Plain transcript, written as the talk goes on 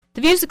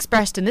The views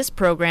expressed in this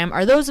program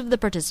are those of the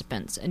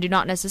participants and do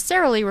not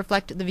necessarily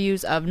reflect the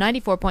views of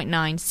 94.9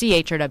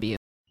 CHRW.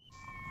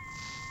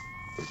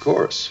 Of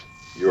course,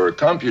 your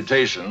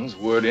computations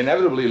would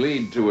inevitably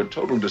lead to a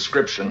total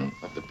description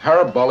of the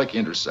parabolic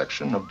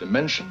intersection of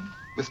dimension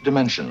with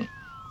dimension.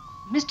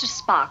 Mr.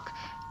 Spock,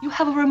 you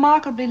have a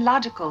remarkably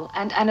logical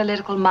and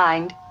analytical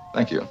mind.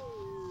 Thank you.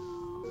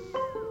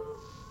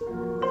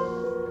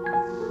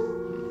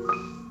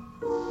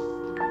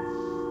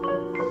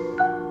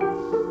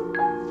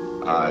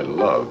 I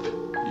love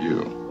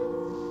you.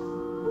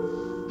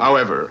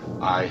 However,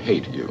 I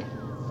hate you.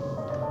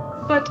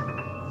 But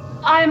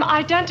I'm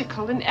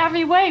identical in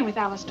every way with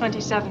Alice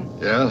 27.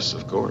 Yes,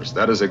 of course.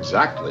 That is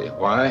exactly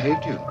why I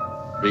hate you.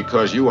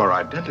 Because you are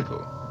identical.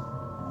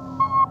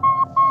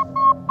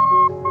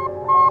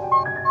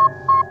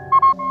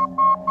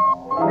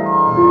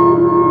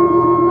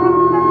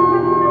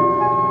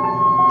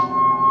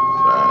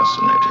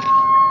 Fascinating.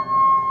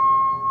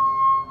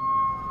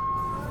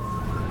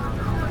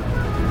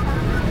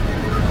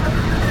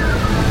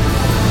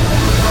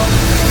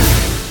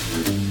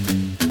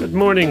 Good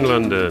morning,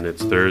 London.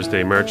 It's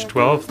Thursday, March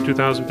 12th,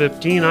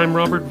 2015. I'm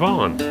Robert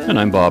Vaughn. And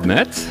I'm Bob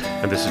Metz.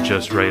 And this is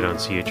Just Right on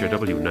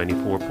CHRW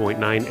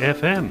 94.9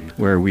 FM.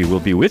 Where we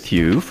will be with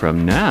you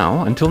from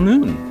now until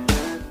noon.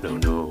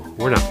 No,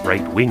 we're not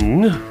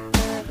right-wing.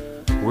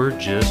 We're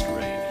just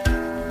right.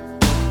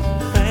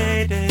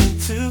 Fade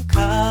into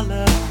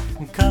color,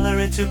 and color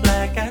into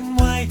black and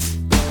white.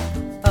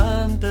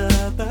 Under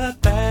the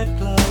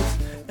bedclothes,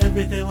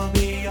 everything will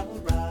be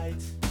alright.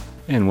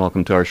 And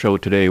welcome to our show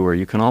today, where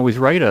you can always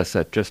write us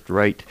at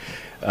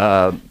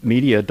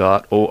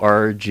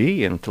justrightmedia.org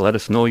and to let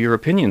us know your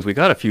opinions. We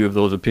got a few of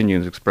those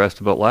opinions expressed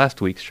about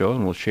last week's show,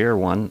 and we'll share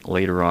one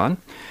later on.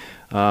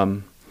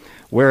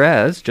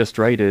 Whereas Just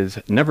Right is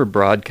never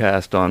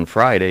broadcast on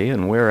Friday,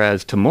 and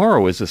whereas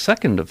tomorrow is the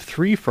second of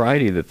 3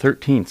 Friday the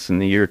 13th in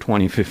the year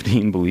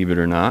 2015, believe it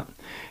or not,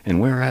 and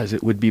whereas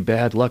it would be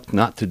bad luck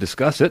not to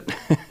discuss it,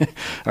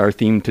 our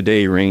theme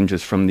today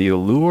ranges from the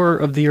allure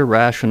of the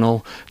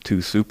irrational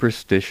to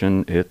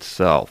superstition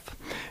itself.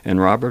 And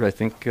Robert, I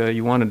think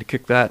you wanted to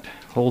kick that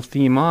whole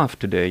theme off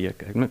today.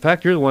 In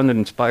fact, you're the one that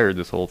inspired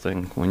this whole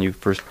thing when you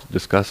first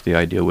discussed the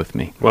idea with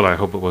me. Well, I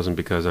hope it wasn't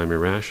because I'm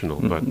irrational,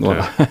 but...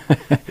 Well,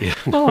 yeah.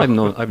 Well,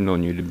 I've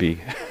known you to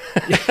be.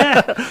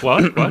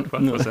 What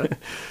was that?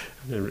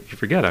 You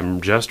forget,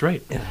 I'm just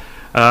right.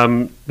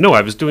 No,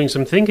 I was doing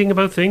some thinking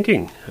about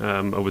thinking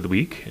over the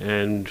week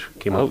and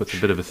came up with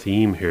a bit of a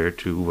theme here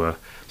to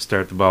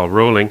start the ball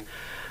rolling.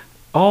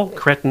 All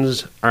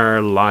cretins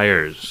are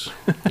liars,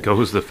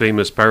 goes the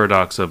famous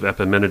paradox of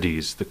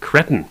Epimenides, the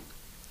cretin.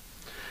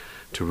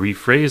 To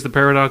rephrase the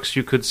paradox,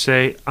 you could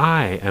say,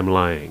 I am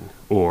lying,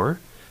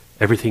 or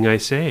everything I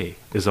say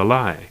is a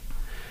lie.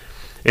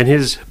 In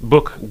his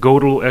book,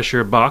 Gödel,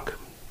 Escher, Bach,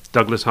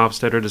 Douglas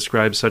Hofstadter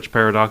describes such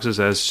paradoxes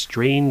as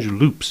strange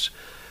loops,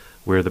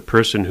 where the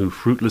person who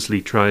fruitlessly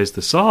tries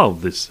to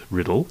solve this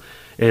riddle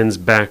ends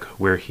back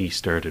where he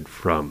started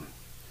from.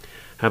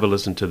 Have a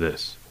listen to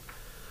this.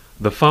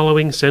 The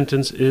following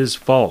sentence is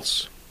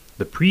false.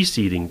 The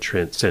preceding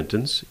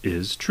sentence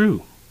is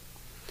true.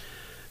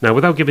 Now,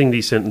 without giving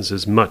these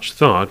sentences much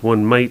thought,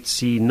 one might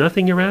see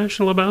nothing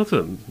irrational about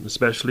them,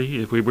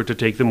 especially if we were to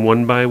take them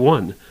one by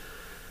one.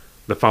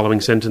 The following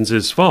sentence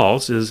is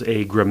false is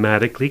a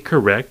grammatically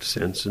correct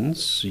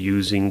sentence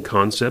using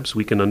concepts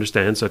we can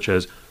understand, such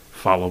as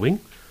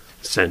following,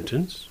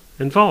 sentence,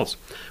 and false.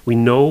 We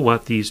know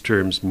what these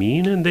terms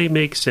mean, and they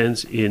make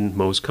sense in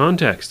most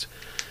contexts.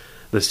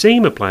 The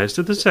same applies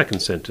to the second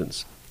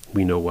sentence.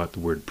 We know what the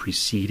word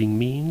preceding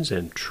means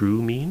and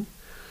true mean.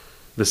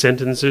 The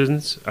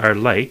sentences are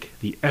like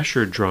the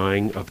Escher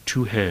drawing of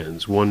two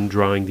hands, one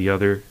drawing the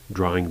other,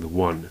 drawing the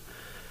one.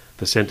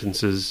 The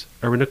sentences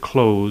are in a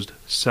closed,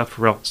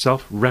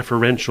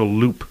 self-referential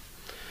loop.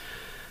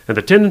 And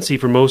the tendency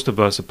for most of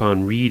us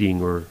upon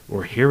reading or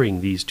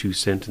hearing these two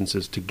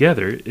sentences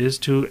together is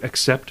to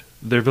accept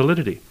their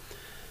validity.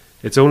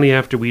 It's only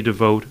after we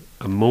devote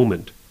a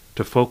moment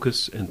to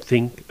focus and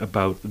think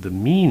about the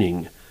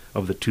meaning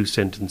of the two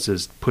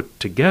sentences put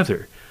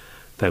together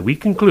that we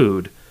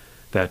conclude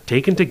that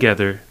taken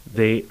together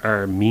they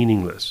are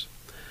meaningless.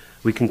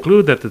 We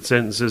conclude that the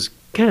sentences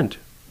can't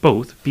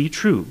both be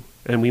true,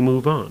 and we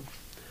move on.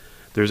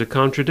 There's a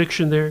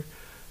contradiction there.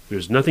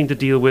 There's nothing to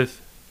deal with.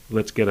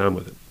 Let's get on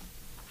with it.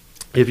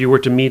 If you were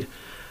to meet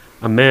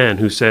a man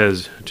who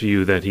says to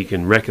you that he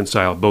can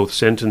reconcile both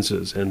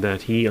sentences and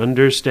that he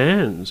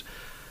understands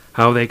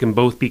how they can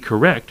both be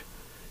correct,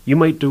 you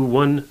might do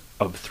one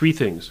of 3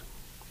 things.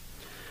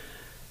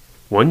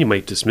 1, you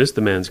might dismiss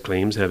the man's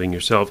claims, having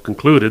yourself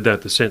concluded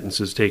that the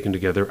sentences taken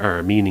together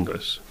are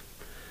meaningless.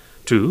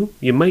 2,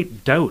 you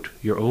might doubt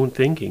your own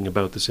thinking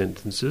about the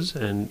sentences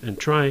and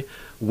try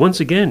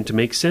once again to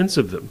make sense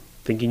of them,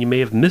 thinking you may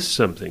have missed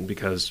something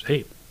because,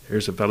 hey,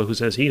 here's a fellow who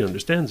says he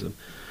understands them.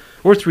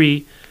 Or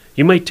 3,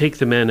 you might take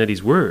the man at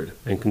his word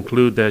and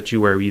conclude that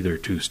you are either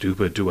too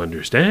stupid to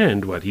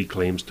understand what he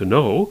claims to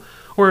know,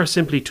 or are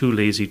simply too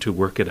lazy to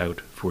work it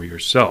out for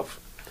yourself.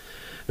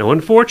 Now,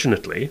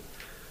 unfortunately,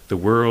 The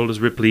world is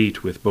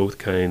replete with both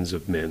kinds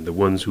of men, the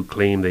ones who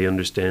claim they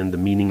understand the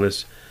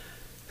meaningless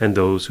and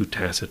those who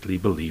tacitly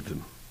believe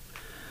them.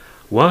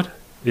 What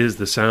is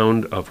the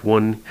sound of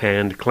one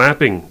hand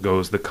clapping,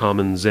 goes the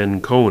common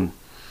Zen koan.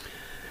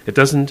 It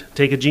doesn't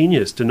take a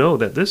genius to know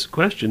that this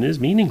question is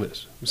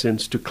meaningless,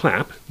 since to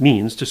clap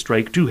means to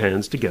strike two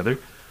hands together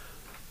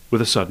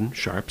with a sudden,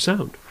 sharp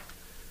sound.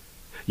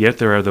 Yet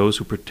there are those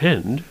who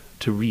pretend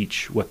to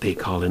reach what they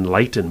call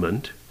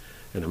enlightenment,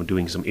 and I'm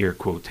doing some air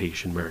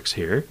quotation marks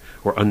here,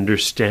 or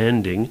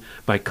understanding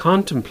by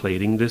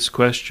contemplating this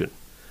question.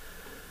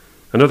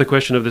 Another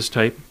question of this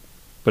type,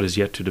 but has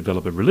yet to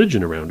develop a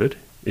religion around it,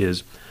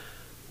 is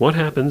what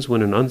happens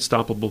when an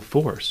unstoppable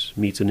force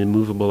meets an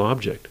immovable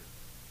object?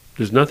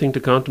 There's nothing to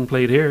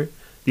contemplate here.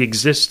 The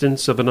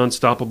existence of an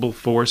unstoppable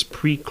force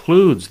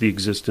precludes the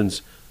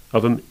existence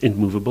of an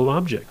immovable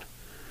object.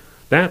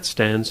 That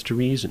stands to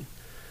reason.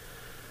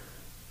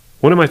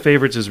 One of my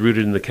favorites is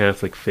rooted in the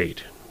Catholic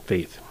faith.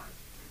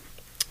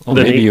 Well,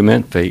 maybe you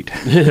meant fate.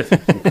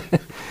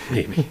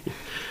 Maybe.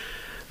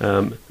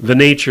 The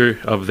nature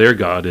of their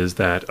God is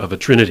that of a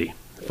Trinity,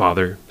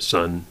 Father,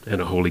 Son,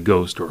 and a Holy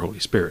Ghost or Holy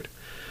Spirit.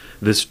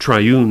 This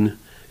triune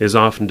is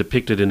often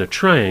depicted in a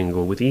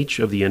triangle with each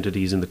of the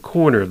entities in the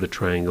corner of the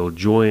triangle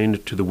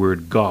joined to the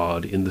word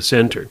God in the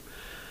center.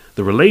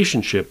 The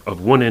relationship of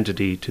one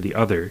entity to the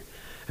other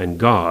and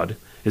God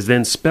is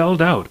then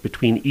spelled out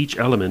between each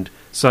element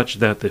such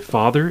that the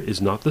Father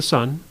is not the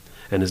Son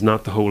and is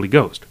not the Holy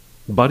Ghost,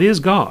 but is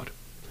God.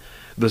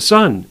 The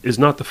Son is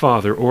not the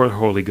Father or the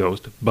Holy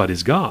Ghost, but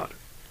is God.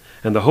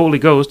 And the Holy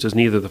Ghost is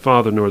neither the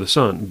Father nor the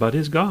Son, but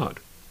is God.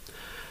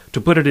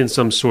 To put it in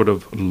some sort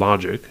of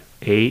logic,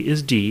 A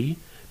is D,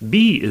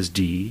 B is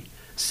D,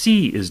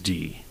 C is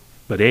D,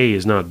 but A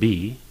is not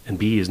B, and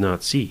B is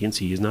not C, and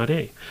C is not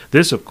A.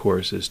 This, of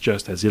course, is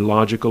just as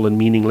illogical and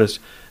meaningless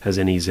as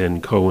any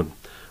Zen koan,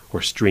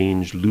 or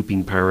strange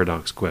looping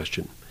paradox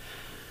question.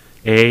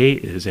 A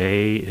is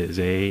A is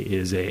A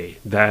is A.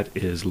 That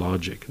is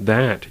logic.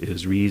 That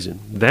is reason.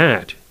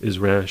 That is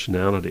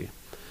rationality.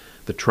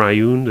 The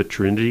triune, the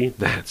Trinity,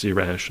 that's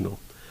irrational.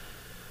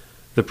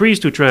 The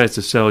priest who tries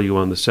to sell you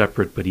on the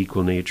separate but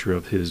equal nature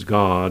of his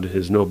God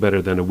is no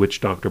better than a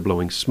witch doctor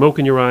blowing smoke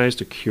in your eyes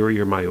to cure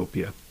your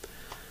myopia.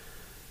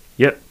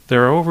 Yet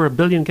there are over 1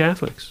 billion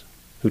Catholics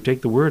who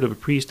take the word of a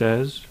priest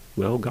as,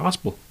 well,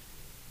 gospel.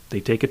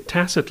 They take it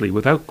tacitly,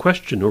 without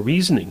question or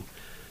reasoning.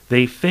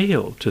 They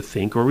fail to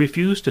think or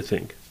refuse to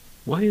think.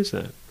 Why is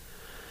that?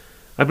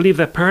 I believe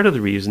that part of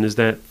the reason is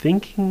that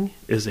thinking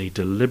is a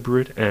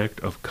deliberate act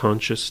of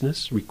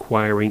consciousness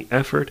requiring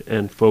effort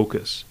and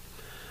focus.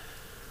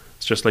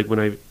 It's just like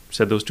when I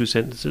said those two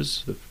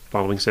sentences, the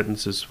following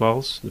sentence is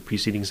false, the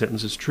preceding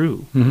sentence is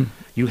true. Mm-hmm.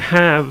 You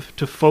have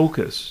to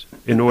focus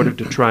in order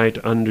to try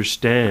to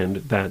understand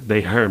that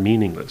they are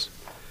meaningless.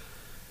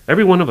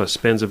 Every one of us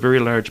spends a very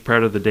large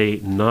part of the day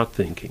not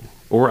thinking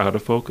or out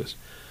of focus.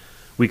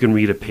 We can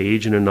read a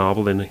page in a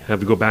novel and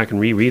have to go back and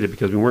reread it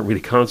because we weren't really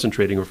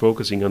concentrating or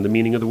focusing on the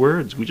meaning of the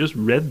words. We just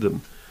read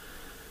them.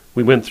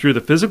 We went through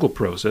the physical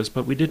process,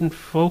 but we didn't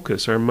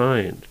focus our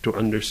mind to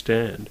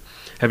understand.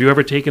 Have you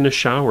ever taken a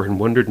shower and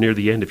wondered near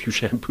the end if you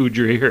shampooed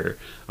your hair?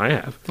 I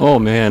have. Oh,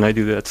 man, I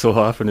do that so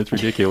often. It's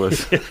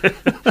ridiculous.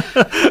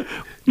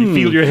 You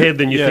feel your head,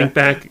 then you think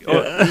back.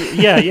 Oh,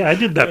 yeah, I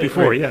did that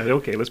before. Right. Yeah,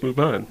 okay, let's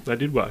move on. I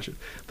did wash it.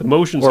 The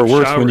motions or of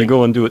worse, showering, when you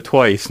go and do it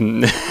twice.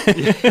 And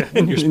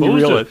you're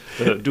supposed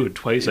to do it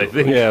twice, I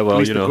think, yeah, well, at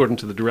least according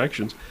to the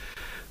directions.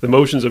 The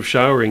motions of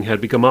showering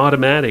had become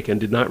automatic and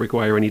did not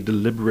require any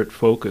deliberate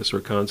focus or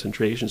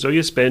concentration. So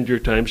you spend your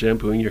time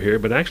shampooing your hair,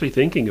 but actually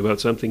thinking about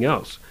something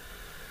else.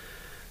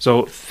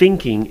 So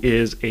thinking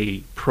is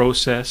a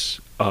process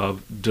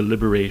of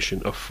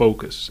deliberation, of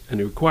focus, and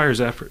it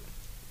requires effort.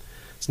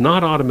 It's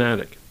not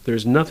automatic.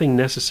 There's nothing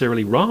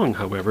necessarily wrong,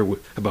 however,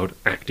 about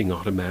acting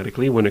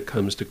automatically when it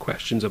comes to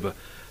questions of a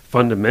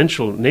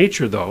fundamental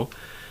nature, though,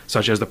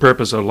 such as the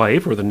purpose of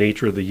life or the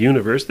nature of the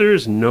universe. There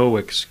is no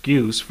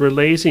excuse for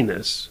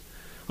laziness.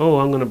 Oh,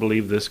 I'm going to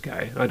believe this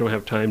guy. I don't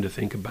have time to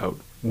think about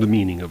the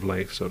meaning of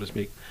life, so to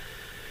speak.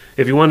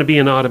 If you want to be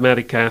an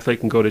automatic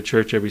Catholic and go to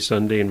church every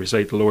Sunday and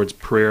recite the Lord's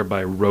Prayer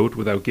by rote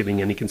without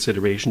giving any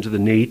consideration to the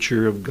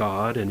nature of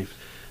God, and if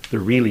there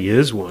really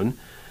is one,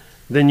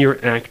 then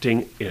you're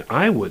acting,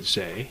 I would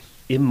say,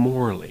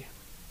 immorally.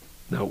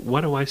 Now,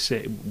 what do I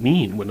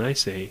mean when I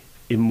say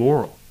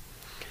immoral?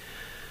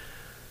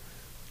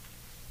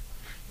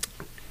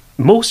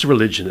 Most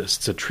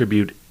religionists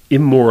attribute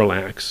immoral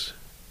acts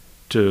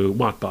to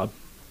what, Bob?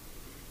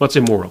 What's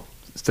immoral?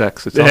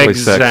 Sex. It's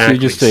always sex. You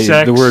just say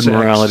sex, the word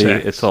morality,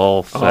 sex. It's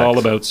all sex. All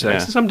about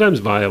sex. Yeah. Sometimes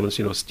violence,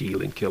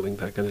 stealing, killing,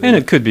 that kind of thing. And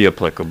it could be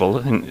applicable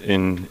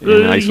in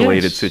an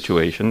isolated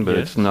situation, but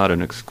it's not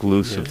an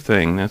exclusive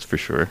thing, that's for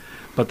sure.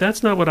 But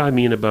that's not what I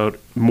mean about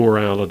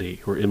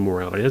morality or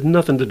immorality. It has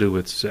nothing to do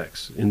with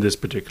sex in this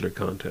particular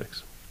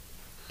context.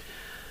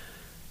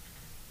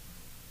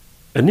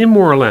 An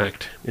immoral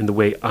act, in the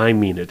way I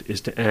mean it, is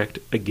to act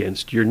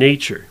against your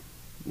nature.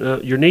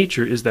 Your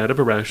nature is that of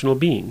a rational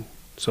being.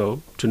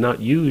 So, to not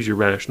use your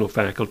rational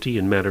faculty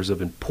in matters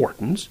of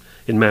importance,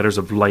 in matters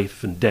of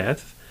life and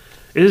death,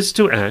 is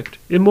to act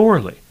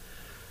immorally.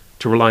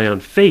 To rely on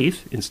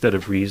faith instead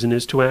of reason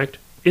is to act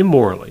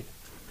immorally.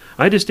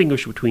 I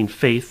distinguish between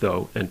faith,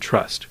 though, and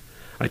trust.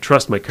 I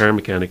trust my car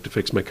mechanic to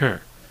fix my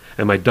car,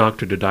 and my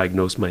doctor to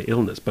diagnose my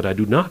illness, but I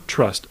do not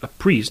trust a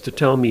priest to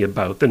tell me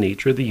about the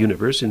nature of the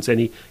universe, since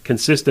any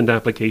consistent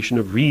application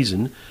of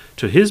reason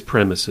to his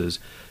premises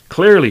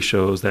clearly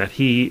shows that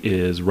he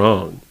is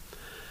wrong.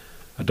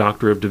 A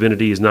doctor of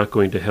divinity is not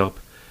going to help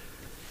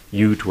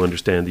you to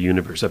understand the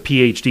universe. A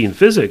PhD in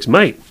physics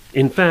might.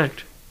 In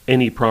fact,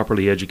 any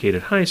properly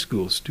educated high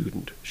school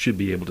student should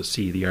be able to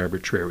see the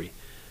arbitrary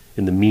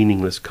in the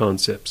meaningless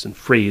concepts and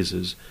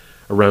phrases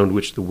around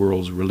which the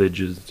world's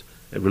religions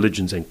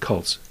and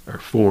cults are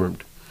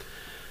formed.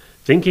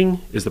 Thinking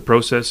is the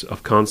process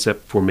of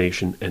concept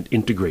formation and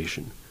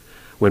integration.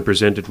 When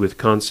presented with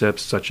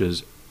concepts such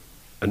as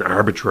an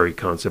arbitrary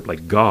concept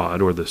like God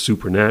or the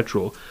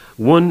supernatural,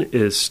 one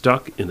is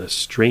stuck in a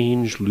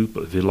strange loop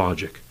of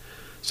illogic.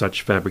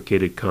 Such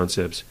fabricated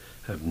concepts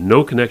have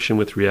no connection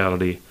with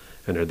reality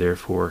and are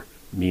therefore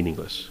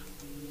meaningless.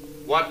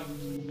 What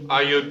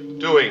are you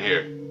doing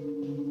here?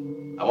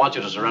 I want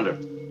you to surrender.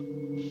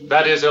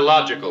 That is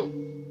illogical.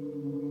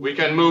 We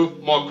can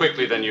move more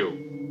quickly than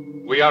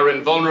you. We are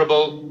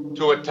invulnerable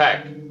to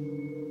attack.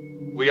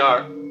 We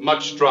are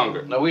much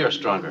stronger. No, we are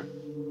stronger.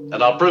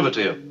 And I'll prove it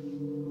to you.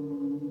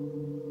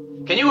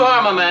 Can you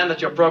harm a man that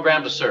you're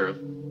programmed to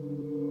serve?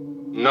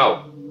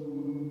 No.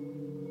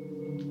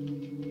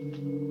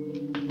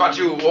 But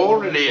you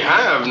already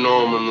have,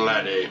 Norman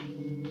laddie.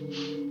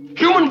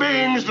 Human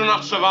beings do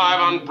not survive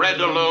on bread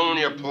alone,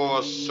 you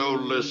poor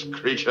soulless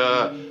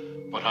creature,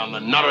 but on the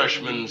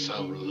nourishments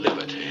of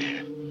liberty.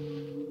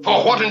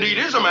 For what indeed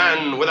is a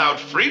man without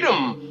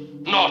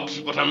freedom?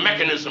 Naught but a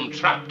mechanism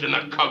trapped in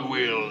the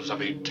cogwheels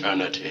of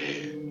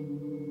eternity.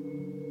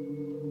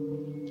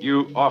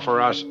 You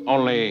offer us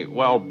only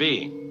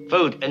well-being.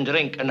 Food and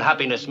drink and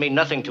happiness mean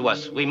nothing to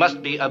us. We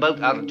must be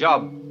about our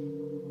job.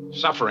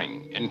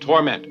 Suffering in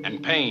torment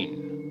and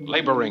pain,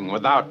 laboring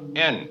without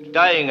end.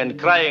 Dying and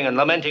crying and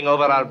lamenting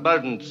over our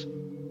burdens.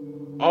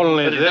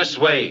 Only but this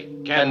way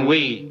can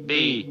we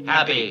be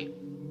happy.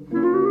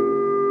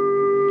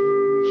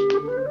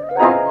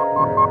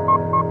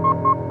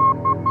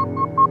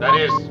 That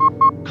is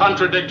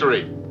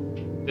contradictory.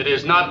 It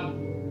is not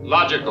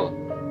logical.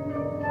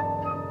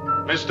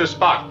 Mr.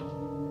 Spock,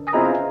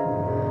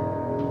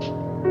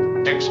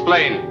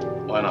 explain.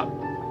 Why not?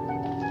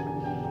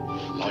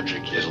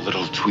 Logic is a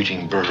little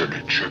tweeting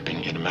bird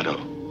chirping in a meadow.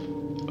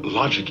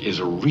 Logic is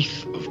a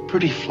wreath of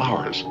pretty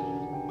flowers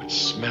which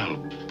smell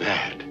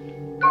bad.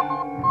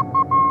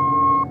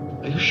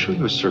 Are you sure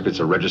your circuits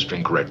are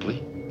registering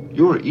correctly?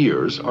 Your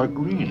ears are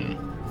green.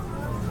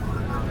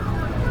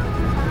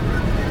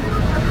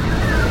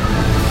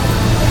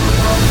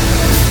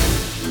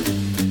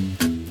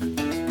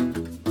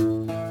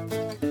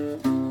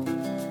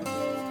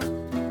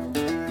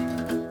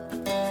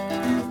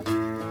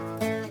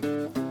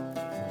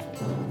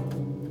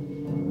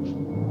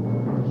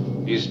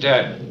 He's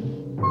dead.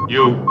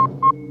 You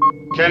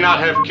cannot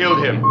have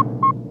killed him.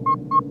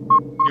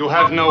 You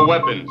have no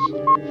weapons.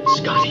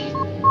 Scotty.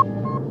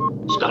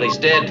 Scotty's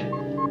dead.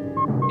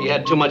 He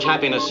had too much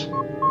happiness,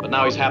 but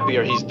now he's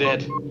happier he's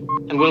dead.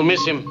 And we'll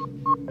miss him.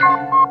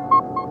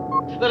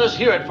 Let us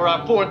hear it for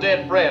our poor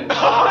dead friend.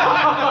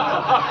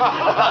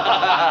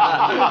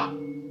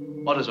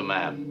 What is a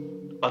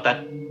man but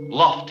that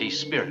lofty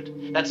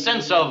spirit, that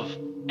sense of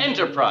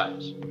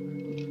enterprise,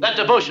 that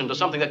devotion to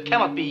something that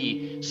cannot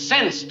be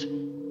sensed,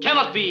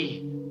 cannot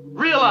be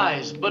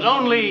realized, but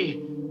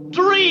only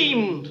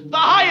dreamed, the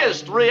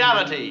highest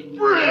reality.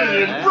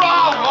 Brilliant!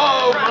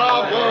 Bravo!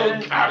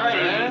 Bravo,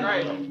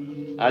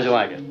 Captain! How'd you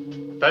like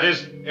it? That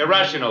is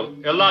irrational,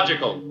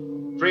 illogical.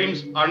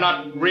 Dreams are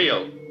not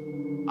real.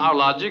 Our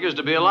logic is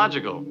to be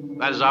illogical.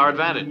 That is our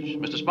advantage.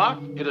 Mr.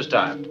 Spock, it is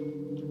time.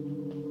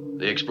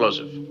 The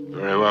explosive.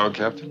 Very well,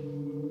 Captain.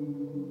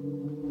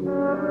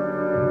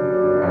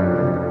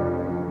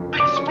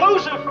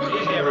 Explosive!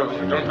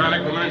 Don't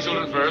panic. The main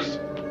children first.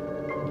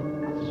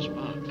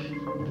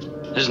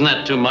 Spock, isn't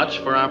that too much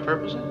for our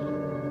purposes?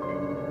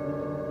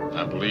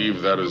 I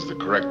believe that is the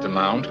correct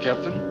amount,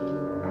 Captain.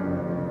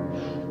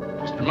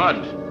 Mr. Mudd,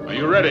 are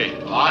you ready?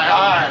 Aye,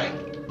 aye.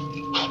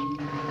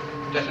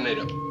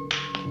 Detonator.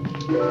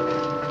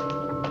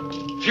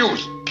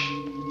 Fuse.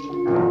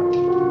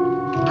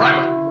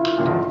 Primer.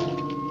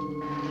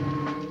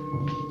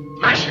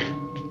 Mashing.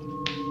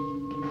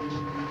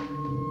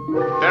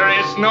 There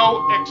is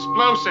no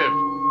explosive.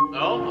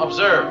 No?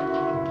 Observe.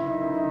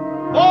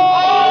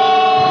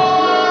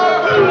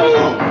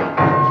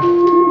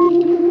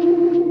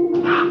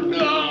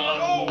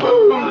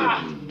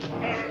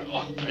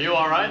 Are you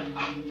all right?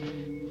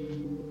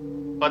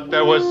 But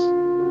there was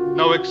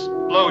no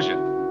explosion.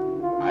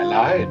 I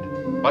lied.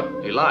 What?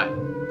 He lied.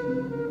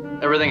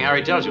 Everything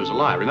Harry tells you is a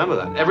lie. Remember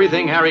that.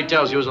 Everything Harry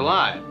tells you is a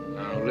lie.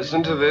 Now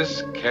listen to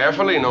this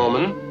carefully,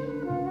 Norman.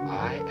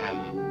 I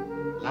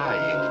am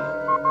lying.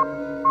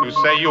 You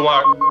say you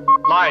are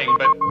lying,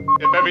 but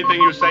if everything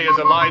you say is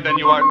a lie, then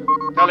you are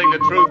telling the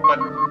truth. But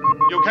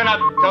you cannot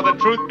tell the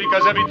truth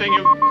because everything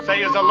you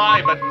say is a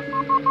lie, but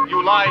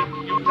you lie,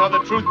 you tell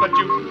the truth, but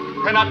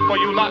you cannot, for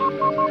you lie.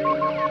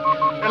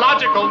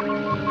 Illogical.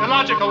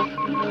 Illogical.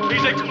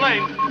 Please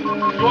explain.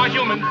 You are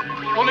human.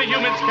 Only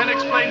humans can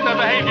explain their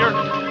behavior.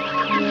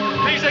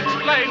 Please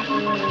explain.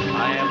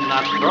 I am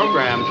not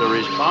programmed to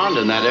respond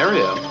in that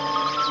area.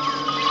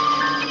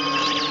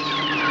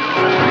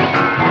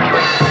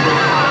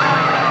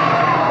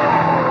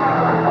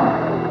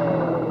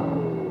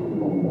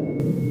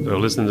 So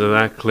listen to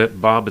that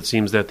clip, Bob. It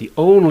seems that the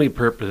only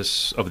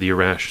purpose of the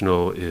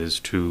irrational is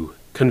to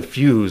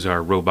confuse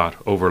our robot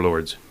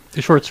overlords.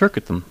 To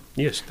short-circuit them.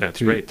 Yes,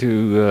 that's right.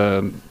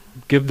 To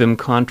give them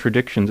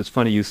contradictions. It's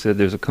funny you said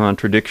there's a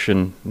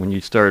contradiction when you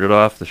started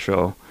off the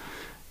show.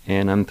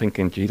 And I'm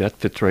thinking, gee, that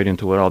fits right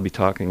into what I'll be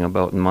talking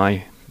about in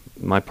my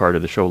part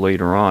of the show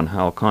later on,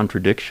 how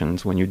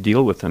contradictions, when you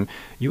deal with them,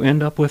 you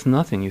end up with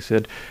nothing. You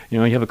said,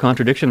 you have a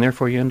contradiction,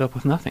 therefore you end up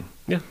with nothing.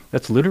 Yeah.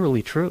 That's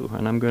literally true,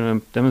 and I'm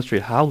going to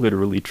demonstrate how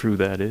literally true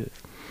that is.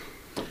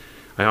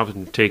 I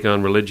often take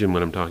on religion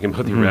when I'm talking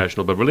about the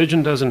irrational, but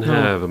religion doesn't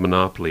have a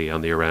monopoly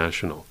on the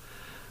irrational.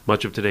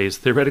 Much of today's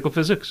theoretical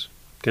physics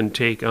can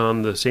take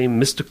on the same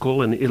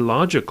mystical and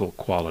illogical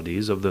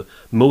qualities of the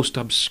most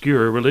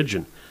obscure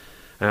religion.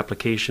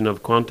 Application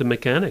of quantum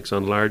mechanics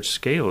on large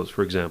scales,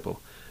 for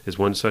example, is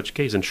one such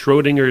case. And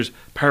Schrödinger's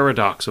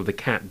paradox of the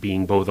cat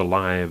being both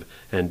alive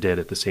and dead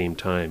at the same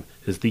time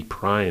is the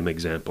prime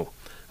example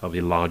of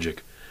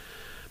illogic.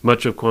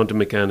 Much of quantum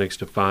mechanics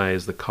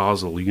defies the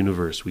causal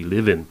universe we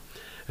live in,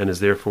 and is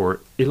therefore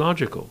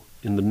illogical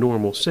in the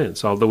normal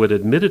sense, although it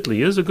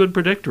admittedly is a good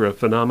predictor of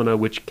phenomena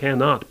which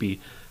cannot be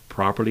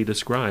properly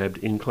described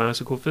in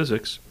classical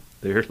physics.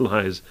 There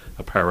lies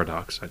a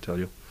paradox, I tell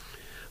you.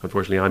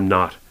 Unfortunately, I'm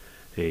not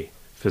a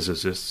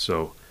physicist,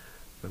 so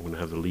I'm going to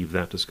have to leave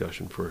that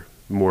discussion for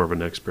more of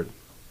an expert.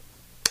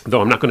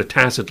 Though I'm not going to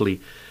tacitly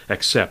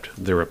accept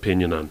their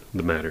opinion on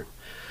the matter.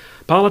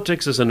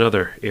 Politics is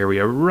another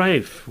area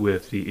rife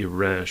with the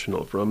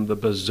irrational, from the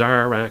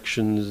bizarre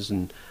actions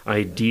and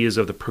ideas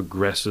of the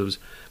progressives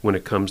when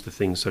it comes to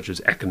things such as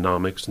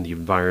economics and the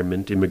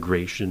environment,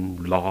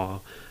 immigration,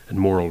 law, and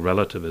moral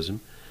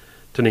relativism,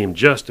 to name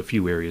just a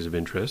few areas of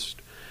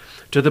interest,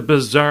 to the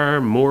bizarre,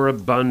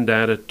 moribund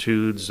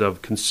attitudes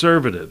of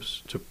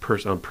conservatives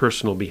on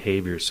personal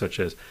behaviors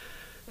such as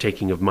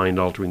taking of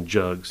mind-altering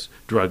drugs,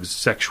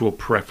 sexual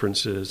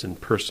preferences,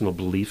 and personal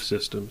belief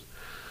systems.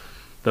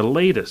 The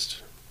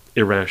latest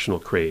irrational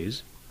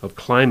craze of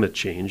climate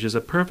change is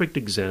a perfect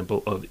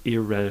example of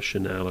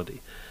irrationality.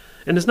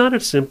 And it's not a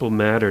simple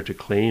matter to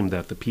claim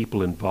that the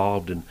people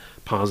involved in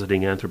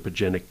positing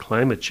anthropogenic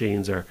climate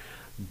change are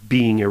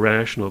being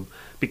irrational,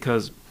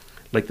 because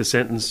like the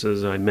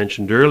sentences I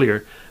mentioned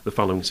earlier, the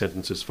following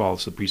sentence is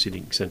false, the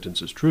preceding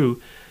sentence is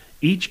true.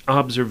 Each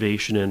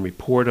observation and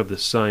report of the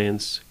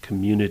science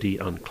community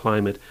on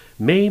climate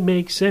may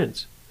make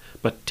sense,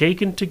 but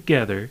taken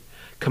together,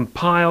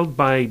 compiled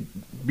by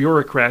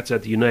bureaucrats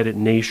at the United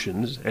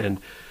Nations, and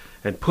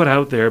put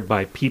out there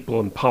by people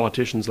and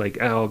politicians like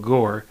Al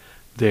Gore,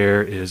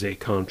 there is a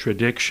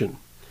contradiction.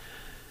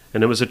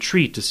 And it was a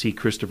treat to see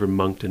Christopher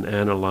Monckton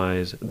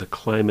analyze the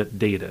climate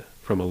data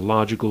from a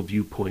logical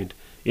viewpoint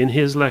in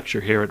his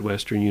lecture here at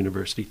Western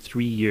University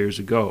 3 years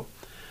ago,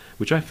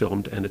 which I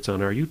filmed, and it's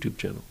on our YouTube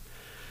channel.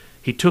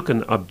 He took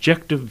an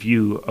objective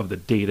view of the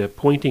data,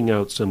 pointing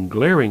out some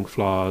glaring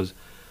flaws,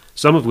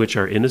 some of which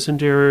are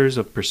innocent errors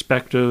of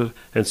perspective,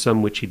 and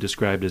some which he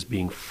described as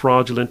being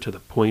fraudulent to the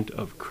point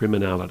of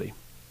criminality.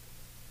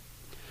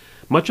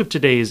 Much of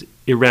today's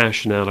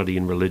irrationality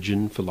in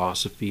religion,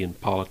 philosophy,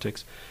 and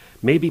politics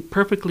may be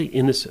perfectly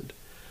innocent,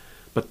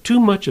 but too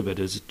much of it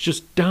is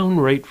just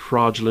downright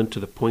fraudulent to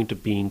the point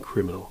of being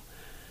criminal,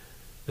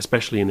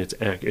 especially in its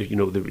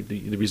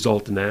the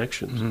resultant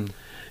actions. Mm-hmm.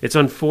 It's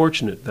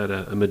unfortunate that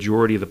a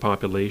majority of the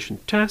population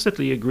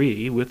tacitly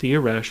agree with the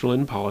irrational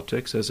in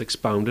politics as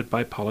expounded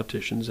by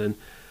politicians and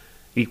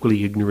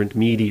equally ignorant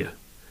media.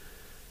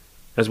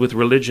 As with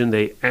religion,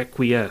 they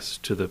acquiesce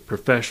to the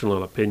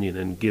professional opinion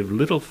and give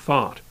little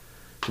thought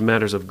to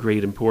matters of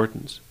great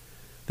importance.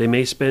 They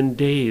may spend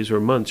days or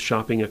months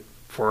shopping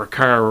for a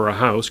car or a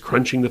house,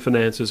 crunching the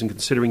finances and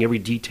considering every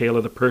detail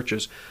of the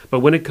purchase. But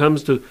when it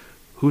comes to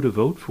who to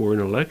vote for in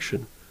an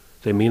election,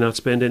 they may not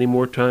spend any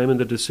more time in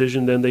the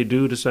decision than they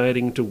do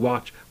deciding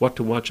what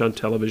to watch on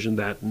television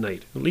that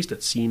night. At least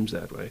it seems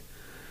that way.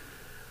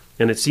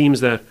 And it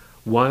seems that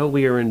while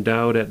we are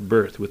endowed at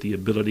birth with the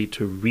ability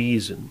to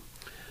reason,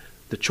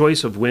 the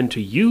choice of when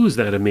to use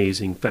that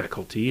amazing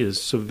faculty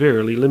is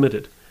severely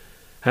limited.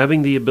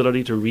 Having the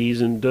ability to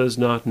reason does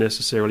not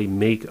necessarily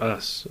make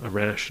us a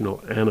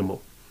rational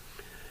animal.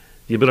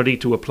 The ability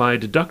to apply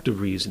deductive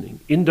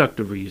reasoning,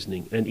 inductive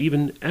reasoning, and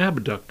even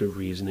abductive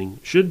reasoning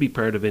should be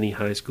part of any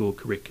high school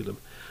curriculum.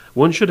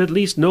 One should at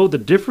least know the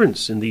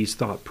difference in these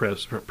thought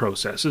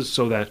processes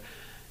so that,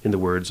 in the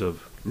words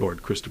of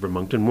Lord Christopher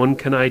Monckton, one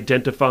can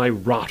identify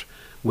rot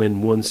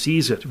when one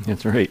sees it.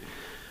 That's right.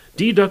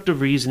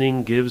 Deductive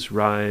reasoning gives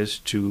rise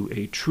to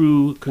a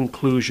true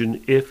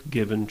conclusion if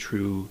given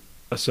true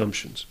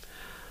assumptions.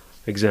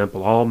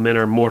 Example, all men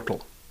are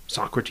mortal.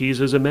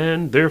 Socrates is a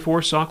man,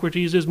 therefore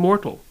Socrates is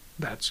mortal.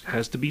 That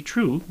has to be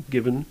true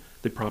given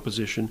the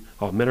proposition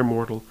all men are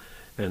mortal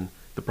and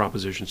the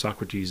proposition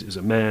Socrates is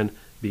a man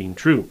being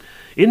true.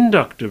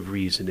 Inductive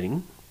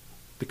reasoning,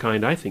 the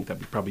kind I think that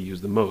we probably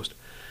use the most,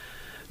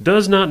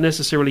 does not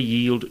necessarily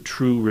yield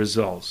true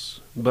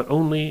results, but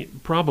only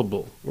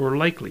probable or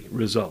likely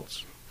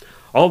results.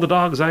 All the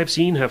dogs I've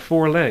seen have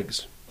 4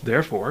 legs.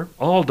 Therefore,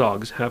 all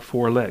dogs have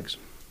 4 legs.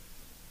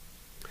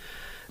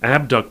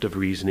 Abductive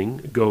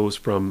reasoning goes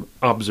from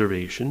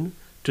observation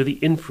to the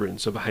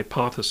inference of a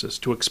hypothesis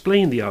to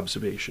explain the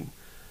observation.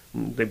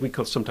 We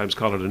sometimes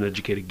call it an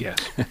educated guess.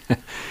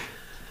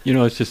 You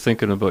know, I was just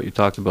thinking about, you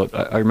talked about,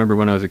 I remember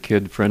when I was a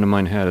kid, a friend of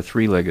mine had a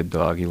 3-legged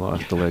dog. He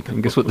lost a leg.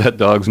 And guess what that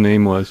dog's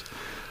name was?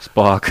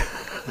 Spock.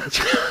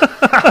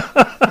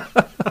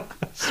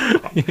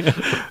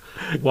 Spock.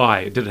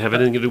 Why? Did it have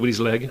anything to do with his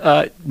leg?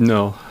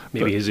 No.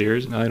 Maybe his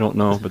ears? I don't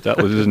know, but that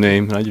was his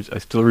name. I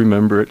still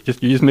remember it.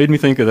 You just made me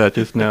think of that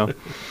just now.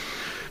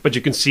 But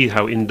you can see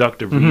how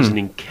inductive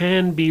reasoning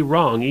can be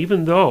wrong,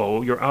 even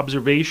though your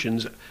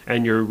observations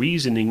and your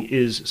reasoning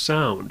is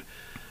sound.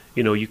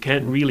 You know, you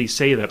can't really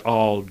say that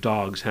all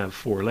dogs have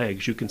 4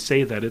 legs. You can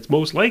say that it's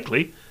most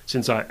likely,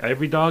 since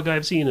every dog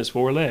I've seen has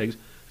 4 legs,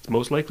 it's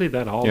most likely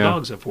that all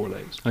dogs have 4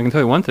 legs. I can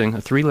tell you one thing, a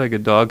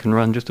 3-legged dog can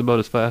run just about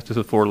as fast as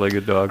a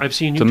 4-legged dog. I've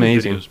seen YouTube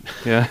amazing.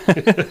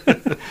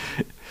 Videos.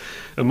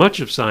 Yeah. Much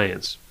of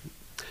science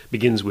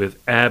begins with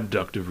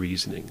abductive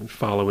reasoning,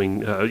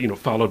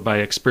 followed by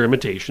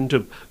experimentation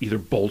to either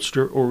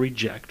bolster or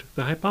reject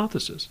the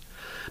hypothesis.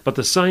 But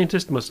the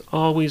scientist must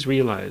always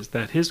realize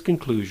that his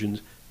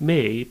conclusions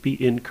may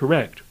be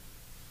incorrect.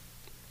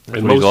 That's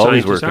and what he's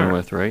always working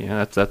with, right?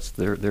 Yeah, that's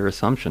their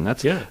assumption.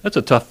 That's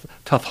a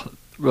tough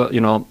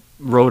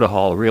row to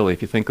haul, really,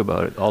 if you think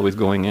about it. Always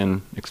going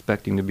in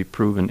expecting to be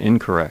proven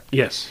incorrect.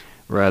 Yes.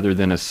 Rather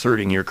than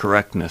asserting your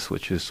correctness,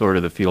 which is sort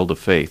of the field of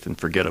faith, and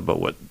forget about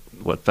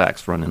what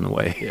facts run in the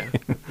way. Yeah,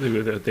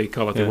 they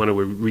call it. They want to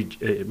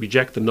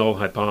reject the null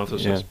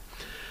hypothesis. Yeah.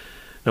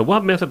 Now,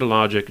 what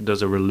methodologic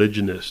does a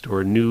religionist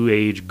or a New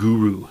Age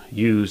guru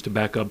use to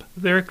back up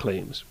their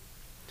claims?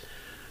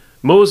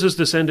 Moses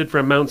descended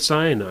from Mount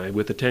Sinai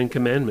with the 10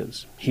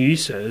 Commandments. He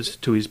says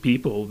to his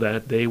people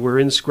that they were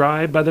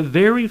inscribed by the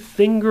very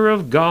finger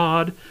of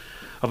God,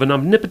 of an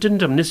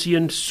omnipotent,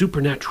 omniscient,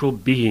 supernatural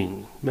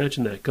being.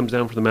 Imagine that. Comes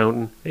down from the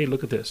mountain. Hey,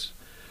 look at this.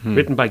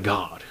 Written by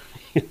God.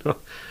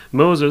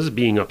 Moses,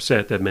 being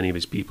upset that many of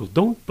his people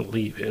don't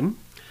believe him,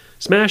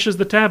 smashes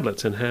the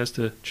tablets and has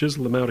to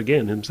chisel them out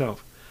again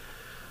himself.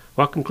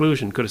 What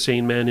conclusion could a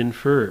sane man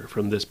infer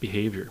from this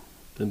behavior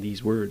and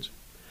these words?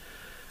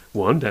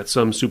 1, that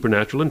some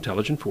supernatural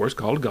intelligent force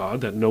called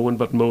God that no one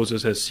but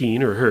Moses has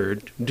seen or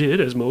heard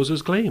did as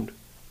Moses claimed.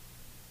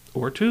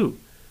 Or 2,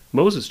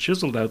 Moses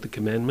chiseled out the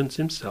commandments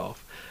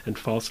himself and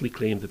falsely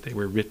claimed that they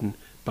were written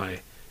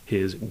by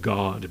his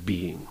God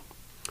being.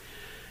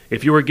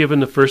 If you were given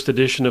the first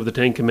edition of the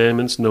 10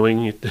 Commandments,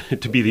 knowing it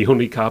to be the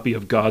only copy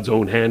of God's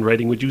own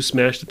handwriting, would you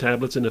smash the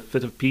tablets in a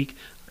fit of pique?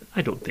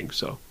 I don't think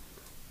so.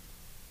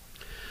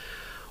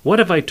 What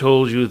if I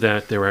told you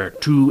that there are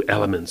 2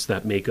 elements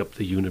that make up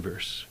the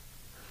universe?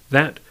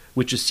 That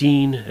which is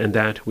seen and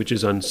that which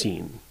is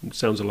unseen. It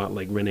sounds a lot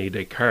like René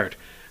Descartes,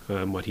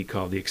 what he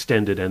called the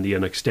extended and the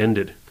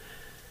unextended.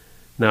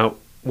 Now,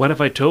 what if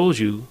I told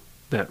you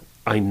that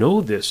I know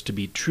this to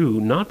be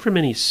true, not from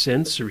any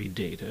sensory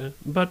data,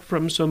 but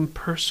from some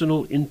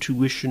personal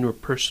intuition or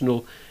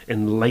personal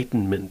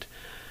enlightenment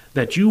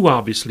that you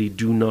obviously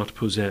do not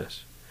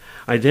possess?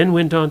 I then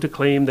went on to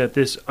claim that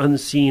this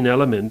unseen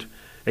element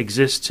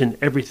exists in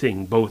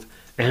everything, both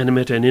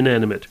animate and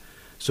inanimate,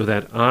 so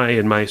that I,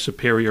 in my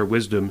superior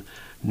wisdom,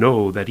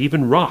 know that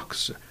even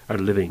rocks are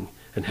living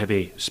and have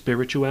a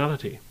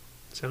spirituality.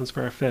 Sounds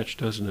far-fetched,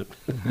 doesn't it?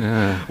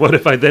 Yeah. What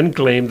if I then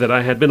claimed that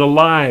I had been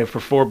alive for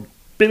 4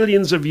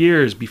 billions of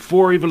years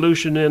before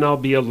evolution, and I'll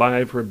be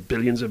alive for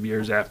billions of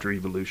years after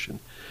evolution?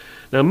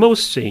 Now,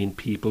 most sane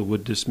people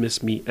would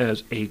dismiss me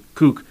as a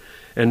kook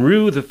and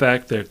rue the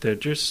fact that there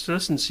just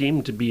doesn't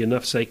seem to be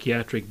enough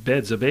psychiatric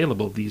beds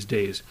available these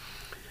days.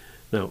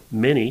 Now,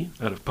 many,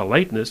 out of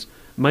politeness,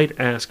 might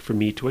ask for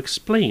me to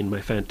explain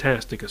my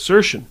fantastic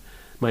assertion,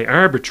 my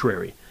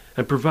arbitrary,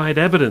 and provide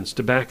evidence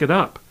to back it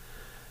up.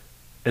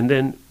 And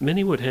then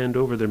many would hand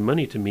over their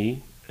money to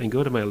me and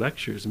go to my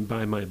lectures and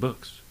buy my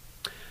books.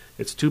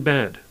 It's too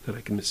bad that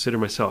I consider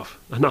myself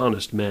an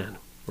honest man,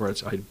 or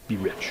else I'd be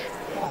rich.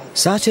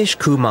 Satish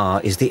Kumar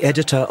is the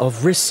editor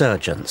of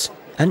Resurgence,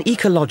 an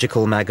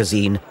ecological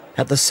magazine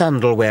at the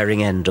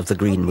sandal-wearing end of the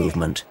Green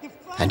Movement,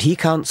 and he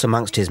counts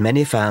amongst his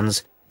many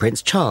fans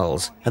Prince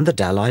Charles and the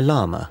Dalai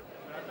Lama.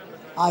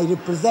 I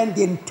represent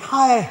the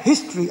entire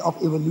history of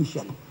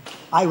evolution.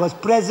 I was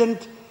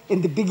present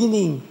in the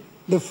beginning,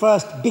 the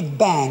first Big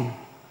Bang,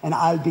 and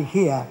I'll be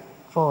here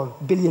for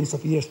billions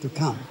of years to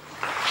come.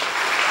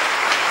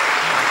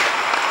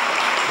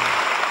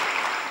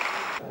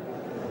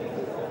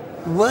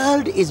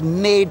 world is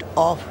made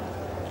of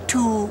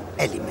two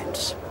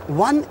elements.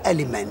 One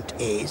element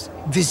is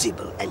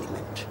visible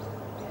element.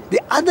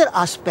 The other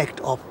aspect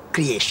of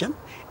creation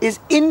is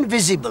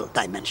invisible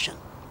dimension,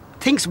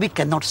 things we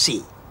cannot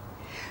see.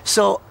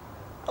 So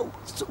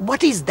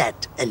what is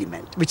that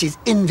element which is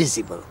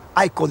invisible?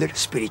 I call it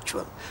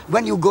spiritual.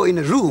 When you go in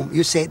a room,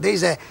 you say there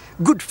is a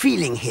good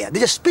feeling here.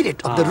 There's a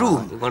spirit of the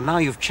room. Well, now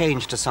you've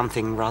changed to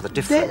something rather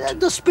different.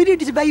 The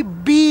spirit is a very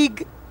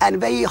big and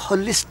very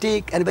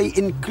holistic and very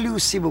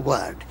inclusive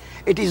word.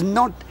 It is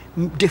not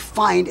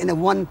defined in a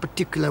one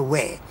particular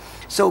way.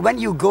 So when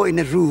you go in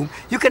a room,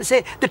 you can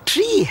say the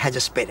tree has a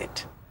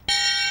spirit.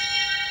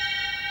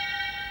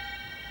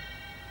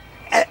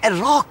 A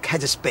rock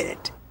has a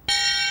spirit.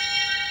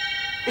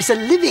 It's a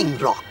living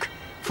rock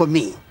for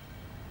me.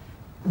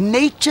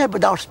 Nature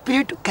without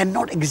spirit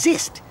cannot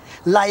exist.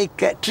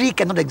 Like a tree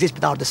cannot exist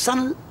without the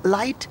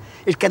sunlight,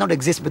 it cannot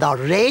exist without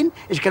rain,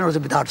 it cannot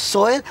exist without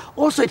soil.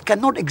 Also, it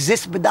cannot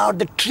exist without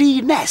the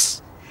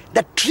tree-ness.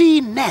 The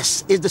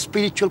tree-ness is the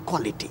spiritual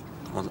quality.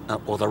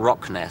 Or the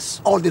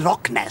rockness. Or the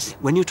rockness.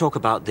 When you talk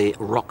about the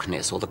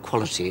rockness or the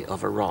quality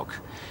of a rock,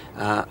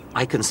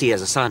 I can see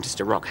as a scientist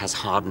a rock has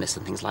hardness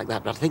and things like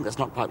that, but I think that's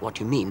not quite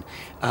what you mean.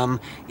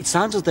 It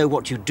sounds as though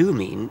what you do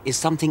mean is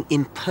something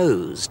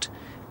imposed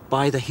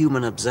by the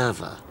human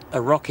observer.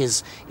 A rock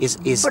is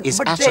atoms.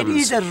 But there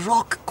is a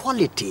rock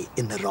quality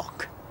in the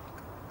rock.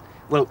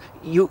 Well,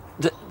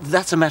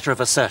 that's a matter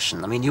of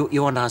assertion. I mean,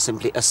 you are now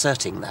simply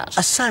asserting that.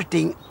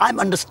 Asserting, I'm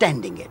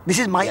understanding it. This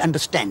is my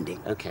understanding.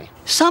 Okay.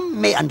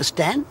 Some may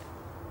understand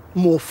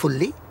more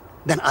fully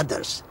than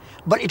others,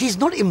 but it is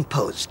not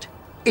imposed.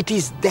 It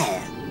is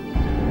there.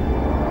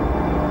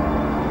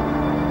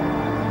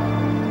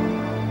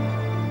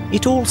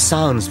 It all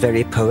sounds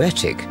very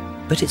poetic,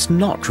 but it's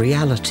not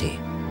reality.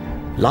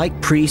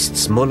 Like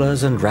priests,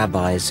 mullahs and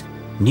rabbis,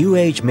 New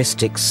Age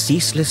mystics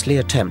ceaselessly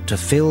attempt to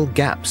fill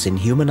gaps in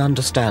human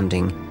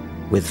understanding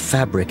with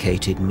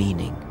fabricated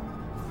meaning.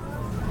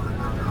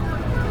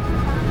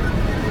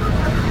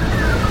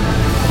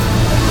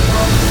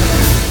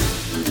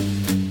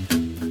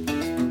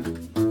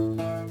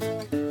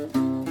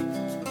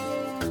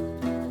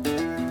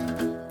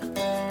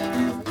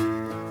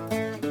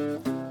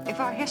 If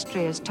our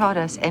history has taught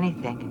us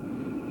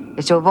anything,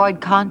 it's to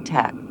avoid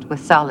contact with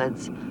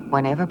solids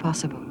whenever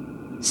possible.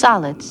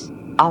 Solids,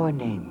 our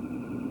name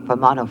for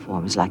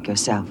monoforms like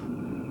yourself,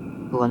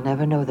 who will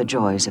never know the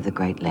joys of the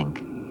Great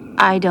Link.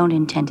 I don't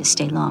intend to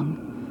stay long.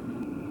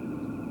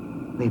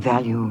 We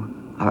value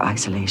our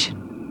isolation.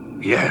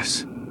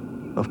 Yes,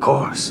 of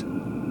course.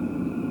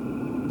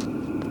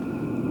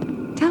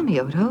 Tell me,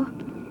 Odo,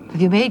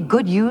 have you made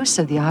good use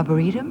of the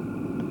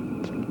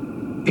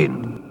Arboretum?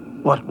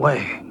 In what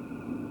way?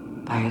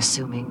 By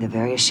assuming the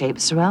various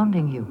shapes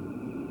surrounding you.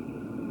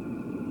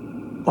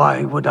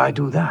 Why would I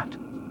do that?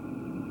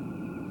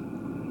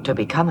 To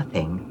become a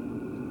thing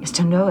is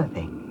to know a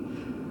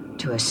thing.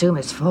 To assume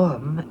its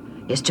form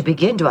is to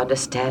begin to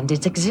understand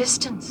its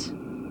existence.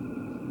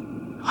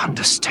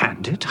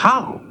 Understand it?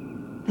 How?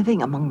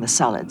 Living among the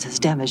solids has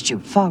damaged you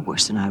far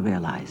worse than I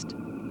realized.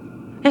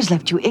 It has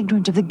left you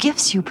ignorant of the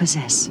gifts you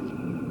possess.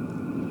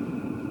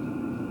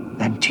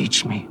 Then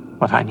teach me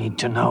what I need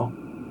to know.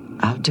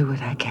 I'll do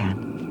what I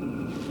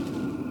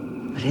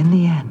can. But in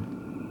the end,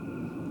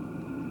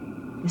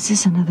 this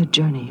is another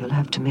journey you'll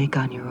have to make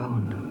on your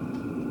own.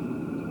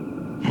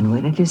 And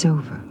when it is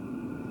over,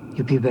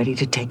 you'll be ready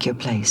to take your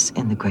place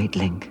in the Great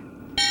Link.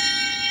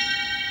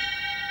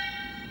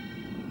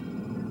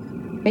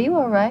 Are you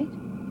all right?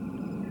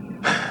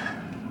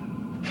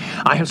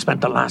 I have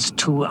spent the last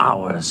 2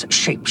 hours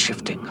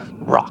shape-shifting.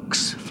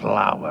 Rocks,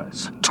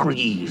 flowers,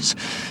 trees.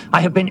 I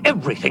have been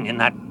everything in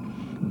that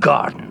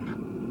garden.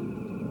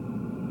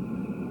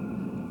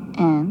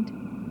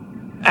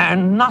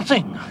 And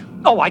nothing.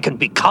 Oh, I can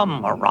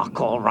become a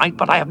rock, all right,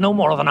 but I have no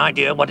more of an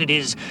idea what it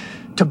is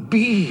to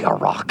be a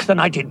rock than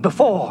I did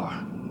before.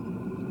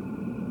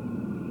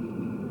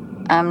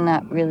 I'm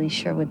not really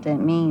sure what that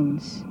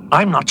means.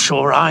 I'm not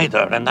sure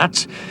either, and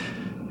that's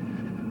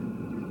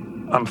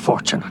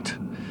unfortunate.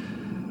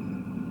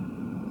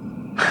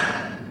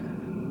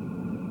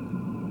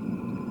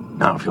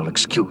 Now, if you'll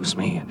excuse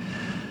me,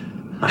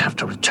 I have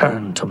to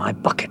return to my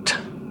bucket.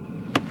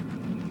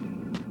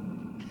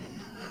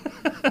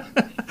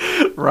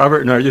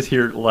 Robert and I are just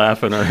here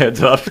laughing our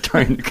heads off,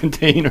 trying to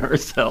contain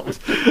ourselves.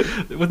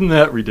 Wasn't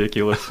that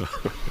ridiculous?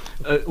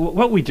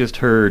 What we just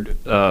heard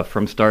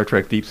from Star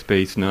Trek Deep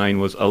Space Nine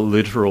was a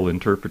literal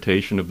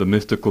interpretation of the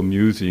mystical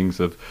musings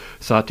of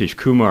Satish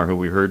Kumar, who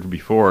we heard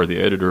before, the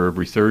editor of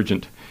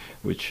Resurgent,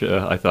 which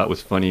I thought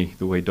was funny,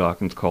 the way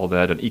Dawkins called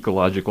that an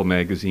ecological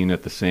magazine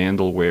at the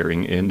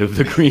sandal-wearing end of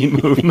the green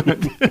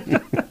movement.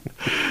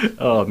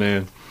 Oh,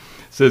 man.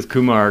 Says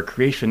Kumar,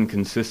 creation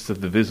consists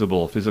of the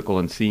visible, physical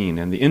and seen,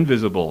 and the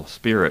invisible,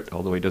 spirit,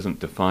 although he doesn't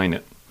define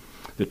it.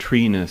 The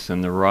treeness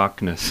and the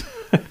rockness.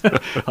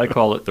 I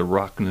call it the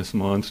rockness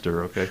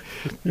monster, okay?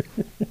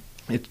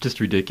 It's just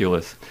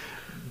ridiculous.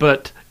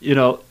 But,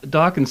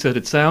 Dawkins said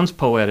it sounds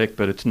poetic,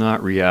 but it's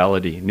not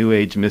reality. New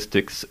Age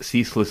mystics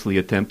ceaselessly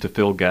attempt to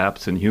fill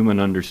gaps in human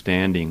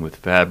understanding with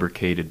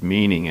fabricated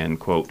meaning, end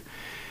quote.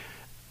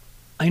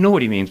 I know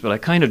what he means, but I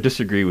kind of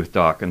disagree with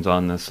Dawkins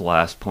on this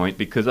last point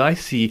because I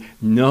see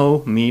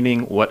no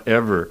meaning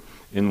whatever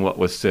in what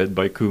was said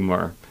by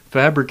Kumar,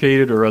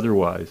 fabricated or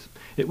otherwise.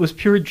 It was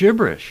pure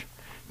gibberish.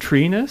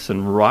 Treeness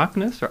and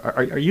rockness?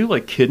 Are you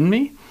kidding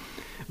me?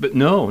 But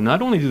no,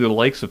 not only do the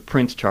likes of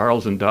Prince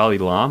Charles and Dalai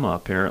Lama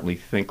apparently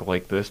think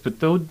like this,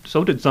 but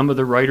so did some of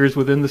the writers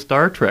within the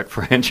Star Trek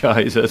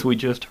franchise, as we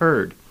just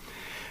heard.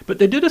 But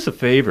they did us a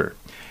favor.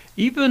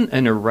 Even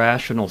an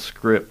irrational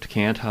script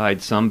can't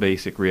hide some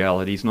basic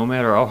realities, no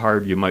matter how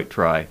hard you might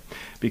try,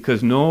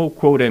 because no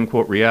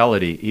quote-unquote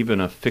reality,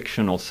 even a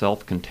fictional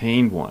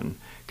self-contained one,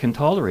 can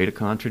tolerate a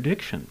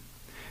contradiction.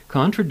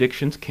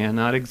 Contradictions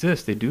cannot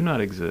exist. They do not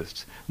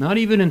exist. Not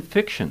even in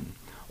fiction,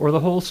 or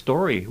the whole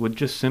story would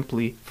just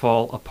simply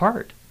fall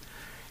apart.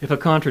 If a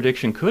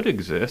contradiction could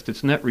exist,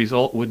 its net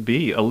result would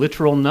be a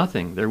literal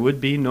nothing. There would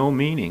be no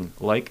meaning,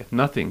 like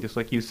nothing, just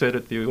like you said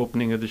at the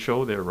opening of the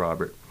show there,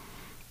 Robert.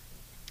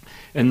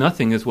 And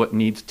nothing is what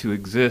needs to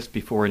exist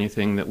before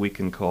anything that we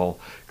can call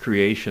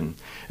creation.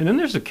 And then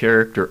there's a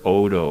character,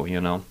 Odo,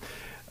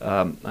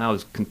 I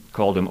always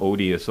called him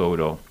Odious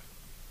Odo.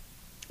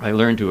 I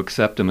learned to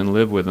accept him and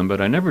live with him, but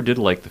I never did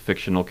like the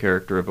fictional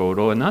character of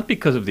Odo, and not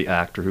because of the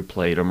actor who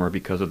played him or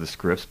because of the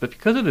scripts, but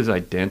because of his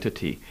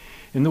identity.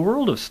 In the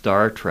world of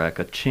Star Trek,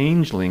 a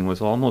changeling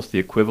was almost the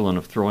equivalent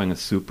of throwing a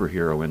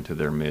superhero into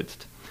their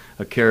midst,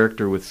 a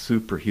character with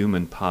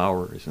superhuman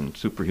powers and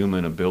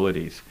superhuman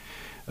abilities,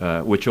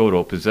 which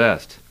Odo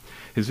possessed.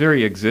 His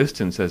very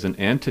existence as an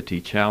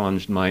entity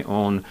challenged my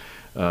own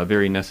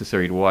very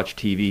necessary to watch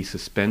TV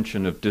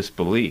suspension of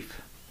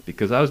disbelief,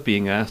 because I was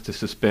being asked to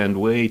suspend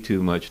way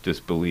too much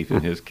disbelief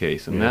in his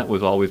case, and that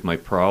was always my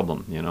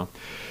problem,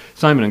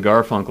 Simon and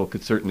Garfunkel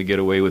could certainly get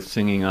away with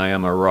singing I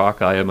am a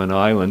rock, I am an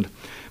island,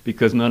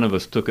 because none of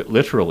us took it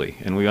literally,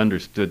 and we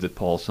understood that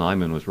Paul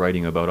Simon was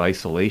writing about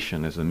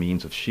isolation as a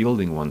means of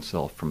shielding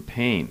oneself from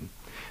pain.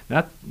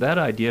 That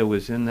idea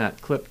was in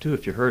that clip too,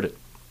 if you heard it.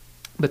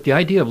 But the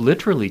idea of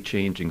literally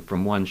changing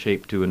from one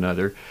shape to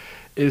another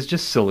is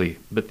just silly.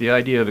 But the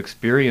idea of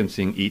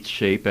experiencing each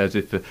shape as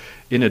if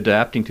in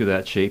adapting to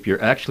that shape,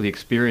 you're actually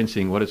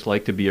experiencing what it's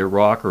like to be a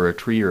rock or a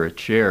tree or a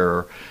chair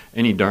or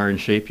any darn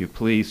shape you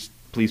please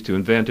to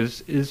invent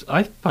is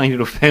I find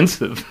it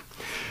offensive.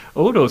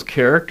 Odo's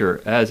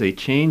character as a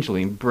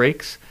changeling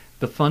breaks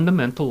the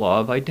fundamental law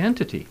of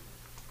identity.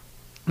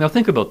 Now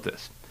think about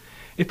this.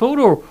 If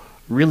Odo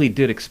really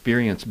did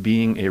experience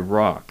being a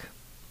rock,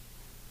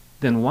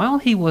 then while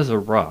he was a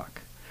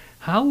rock,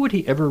 how would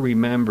he ever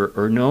remember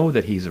or know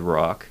that he's a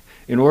rock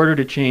in order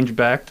to change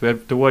back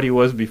to what he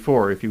was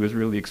before if he was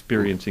really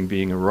experiencing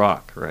being a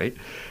rock, right?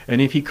 And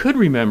if he could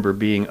remember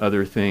being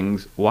other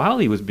things while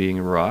he was being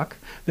a rock,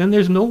 then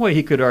there's no way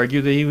he could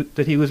argue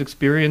that he was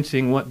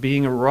experiencing what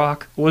being a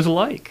rock was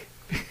like.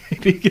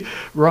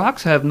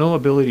 Rocks have no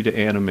ability to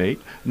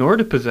animate, nor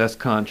to possess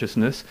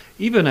consciousness,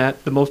 even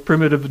at the most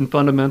primitive and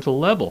fundamental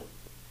level.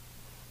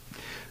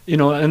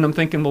 And I'm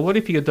thinking, well, what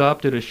if he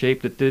adopted a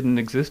shape that didn't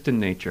exist in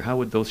nature? How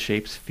would those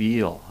shapes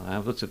feel?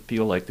 What's it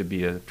feel like to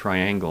be a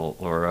triangle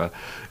or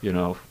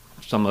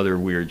some other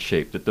weird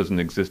shape that doesn't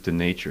exist in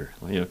nature?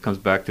 It comes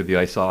back to the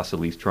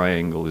isosceles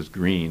triangle is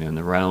green and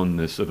the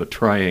roundness of a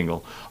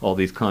triangle, all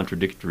these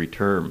contradictory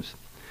terms.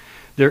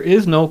 There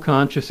is no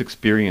conscious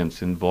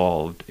experience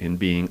involved in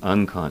being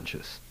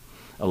unconscious.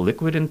 A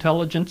liquid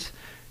intelligence,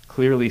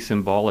 clearly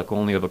symbolic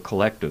only of a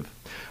collective.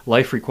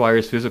 Life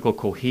requires physical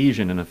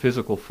cohesion in a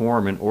physical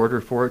form in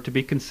order for it to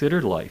be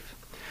considered life.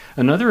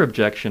 Another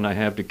objection I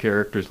have to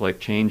characters like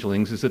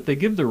changelings is that they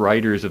give the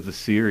writers of the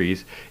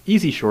series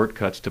easy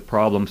shortcuts to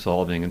problem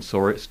solving and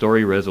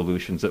story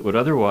resolutions that would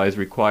otherwise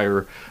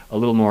require a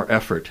little more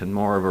effort and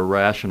more of a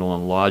rational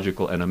and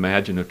logical and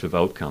imaginative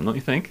outcome, don't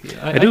you think?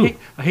 I do.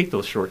 I hate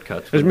those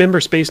shortcuts. Remember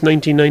Space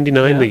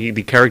 1999,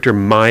 the character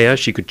Maya,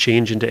 she could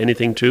change into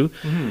anything too?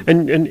 Mm-hmm.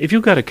 And if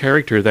you've got a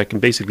character that can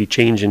basically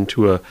change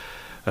into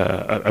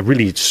a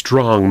really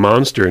strong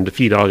monster and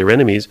defeat all your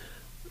enemies,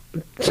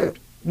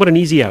 what an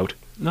easy out.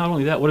 Not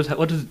only that,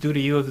 what does it do to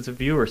you as a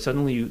viewer?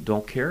 Suddenly you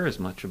don't care as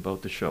much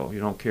about the show.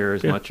 You don't care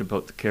as much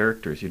about the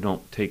characters. You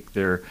don't take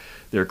their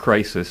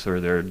crisis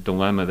or their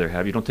dilemma they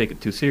have. You don't take it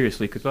too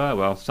seriously because,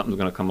 something's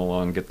going to come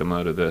along and get them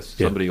out of this.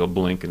 Yeah. Somebody will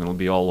blink and it'll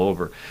be all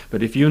over.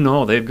 But if you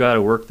know they've got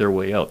to work their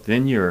way out,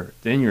 then you're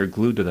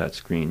glued to that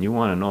screen. You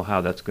want to know how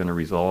that's going to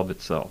resolve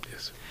itself.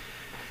 Yes.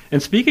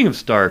 And speaking of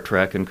Star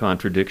Trek and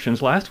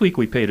contradictions, last week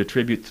we paid a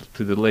tribute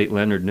to the late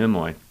Leonard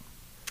Nimoy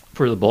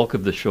for the bulk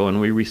of the show,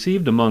 and we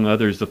received, among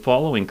others, the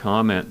following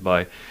comment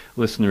by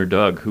listener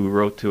Doug, who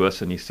wrote to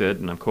us, and he said,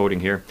 and I'm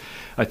quoting here,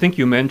 "I think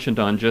you mentioned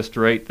on Just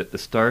Right that the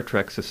Star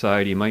Trek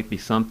Society might be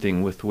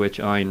something with which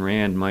Ayn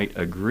Rand might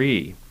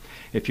agree.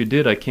 If you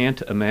did, I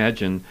can't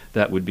imagine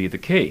that would be the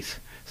case.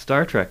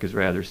 Star Trek is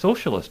rather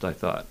socialist, I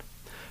thought.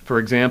 For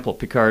example,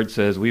 Picard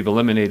says, we've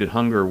eliminated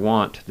hunger,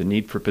 want, the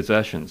need for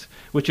possessions,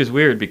 which is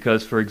weird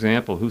because, for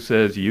example, who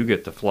says you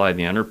get to fly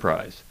the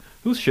Enterprise?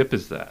 Whose ship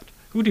is that?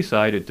 Who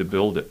decided to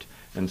build it?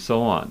 And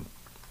so on.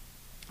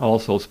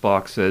 Also,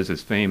 Spock says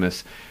his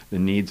famous, the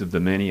needs of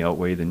the many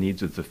outweigh the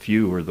needs of the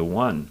few or the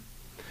one.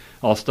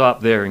 I'll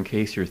stop there in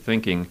case you're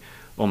thinking,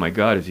 oh my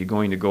God, is he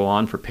going to go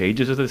on for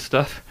pages of this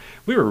stuff?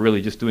 We were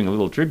really just doing a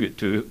little tribute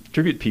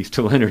piece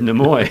to Leonard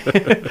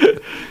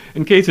Nimoy.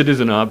 In case it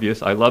isn't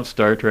obvious, I love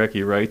Star Trek,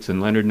 he writes, and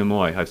Leonard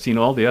Nimoy. I've seen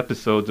all the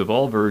episodes of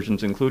all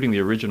versions, including the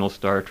original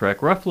Star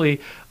Trek,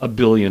 roughly 1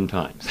 billion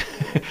times.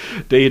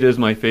 Data is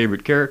my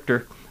favorite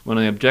character. When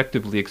I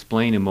objectively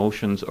explain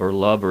emotions or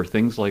love or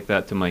things like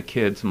that to my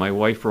kids, my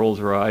wife rolls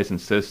her eyes and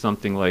says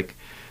something like,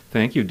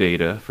 "Thank you,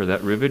 Data, for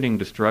that riveting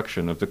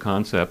destruction of the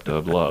concept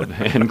of love,"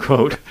 end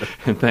quote.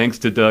 And thanks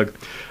to Doug.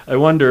 I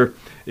wonder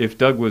if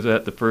Doug was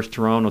at the first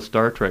Toronto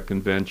Star Trek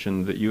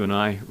convention that you and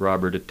I,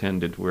 Robert,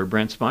 attended, where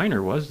Brent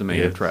Spiner was the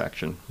main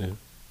attraction.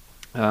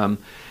 Yeah.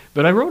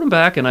 But I wrote him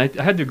back, and I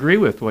had to agree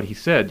with what he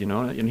said,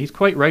 and he's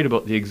quite right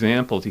about the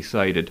examples he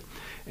cited.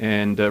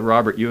 And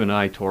Robert, you and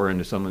I tore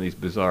into some of these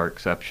bizarre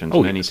exceptions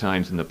many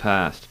times in the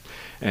past.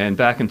 And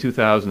back in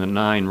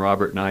 2009,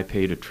 Robert and I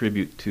paid a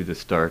tribute to the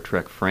Star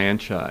Trek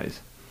franchise.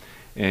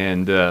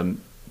 And,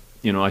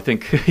 I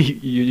think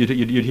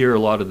you'd hear a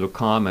lot of the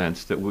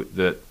comments that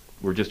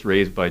were just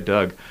raised by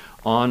Doug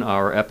on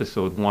our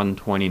episode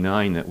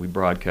 129 that we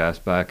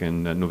broadcast back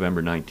in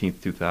November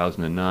 19th,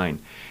 2009.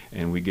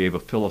 And we gave a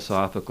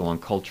philosophical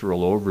and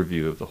cultural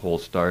overview of the whole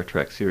Star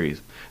Trek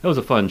series. That was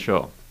a fun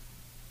show.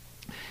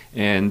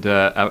 And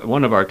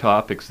one of our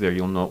topics there,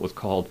 you'll note, was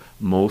called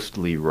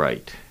Mostly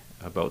Right,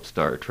 about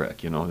Star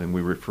Trek, and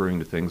we were referring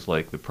to things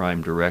like the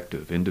Prime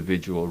Directive,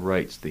 individual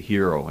rights, the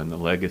hero, and the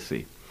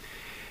legacy.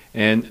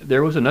 And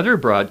there was another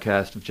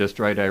broadcast of Just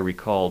Right I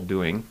recall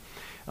doing.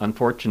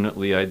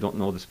 Unfortunately, I don't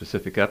know the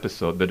specific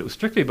episode, but it was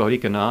strictly about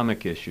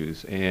economic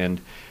issues. And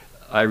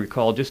I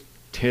recall just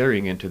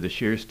tearing into the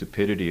sheer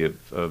stupidity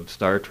of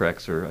Star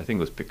Trek's, or I think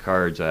it was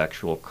Picard's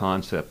actual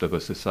concept of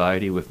a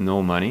society with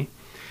no money,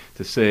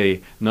 to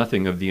say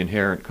nothing of the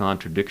inherent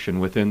contradiction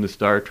within the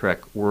Star Trek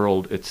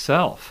world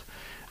itself.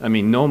 I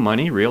mean, no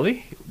money,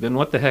 really? Then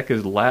what the heck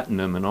is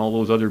Latinum and all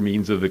those other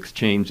means of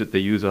exchange that they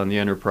use on the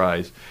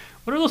Enterprise?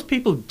 What are those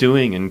people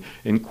doing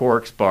in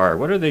Quark's bar?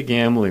 What are they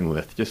gambling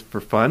with? Just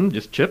for fun?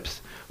 Just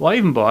chips? Why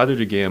even bother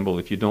to gamble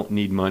if you don't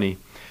need money?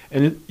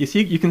 And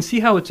you can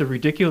see how it's a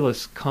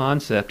ridiculous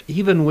concept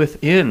even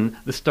within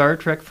the Star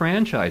Trek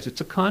franchise.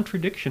 It's a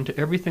contradiction to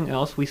everything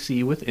else we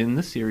see within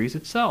the series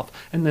itself.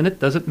 And then it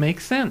doesn't make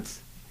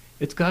sense.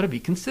 It's got to be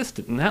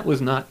consistent, and that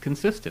was not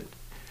consistent.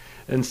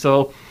 And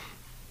so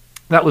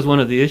that was one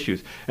of the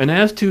issues. And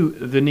as to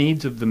the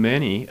needs of the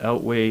many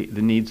outweigh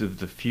the needs of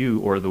the few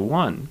or the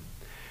one,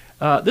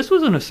 this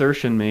was an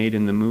assertion made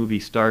in the movie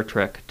Star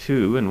Trek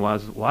II and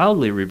was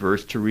wildly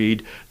reversed to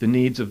read the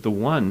needs of the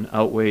one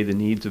outweigh the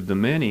needs of the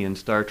many in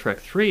Star Trek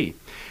III.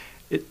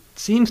 It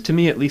seems to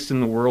me, at least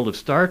in the world of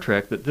Star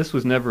Trek, that this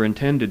was never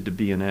intended to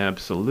be an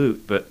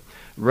absolute, but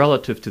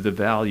relative to the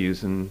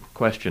values in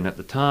question at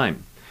the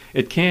time.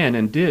 It can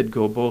and did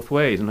go both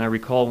ways, and I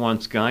recall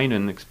once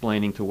Guinan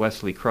explaining to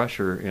Wesley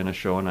Crusher in a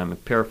show, and I'm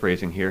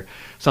paraphrasing here,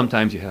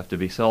 sometimes you have to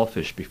be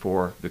selfish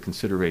before the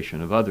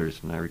consideration of others,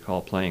 and I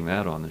recall playing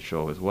that on the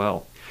show as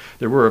well.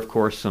 There were, of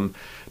course, some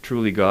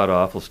truly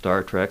god-awful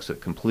Star Treks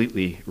that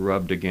completely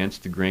rubbed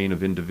against the grain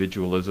of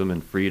individualism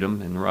and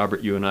freedom, and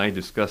Robert, you and I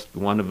discussed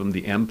one of them,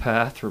 The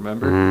Empath,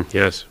 remember?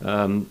 Yes.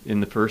 In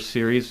the first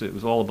series, it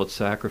was all about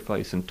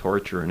sacrifice and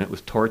torture, and it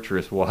was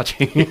torturous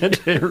watching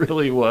it. It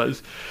really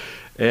was.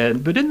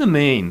 But in the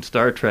main,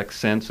 Star Trek's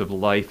sense of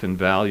life and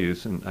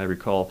values, and I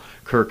recall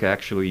Kirk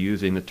actually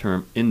using the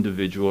term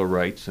individual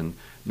rights and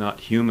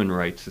not human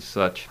rights as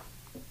such,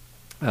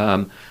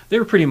 they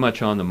were pretty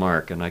much on the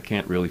mark, and I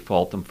can't really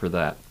fault them for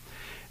that.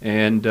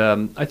 And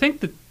I think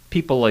that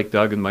people like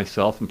Doug and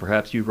myself, and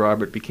perhaps you,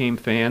 Robert, became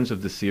fans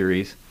of the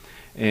series,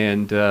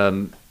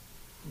 and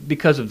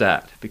because of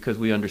that, because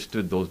we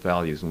understood those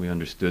values and we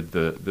understood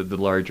the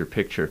larger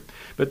picture.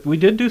 But we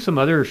did do some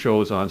other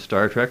shows on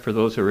Star Trek. For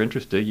those who are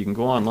interested, you can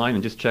go online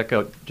and just check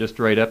out Just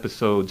Right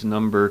episodes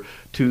number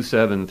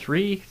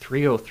 273,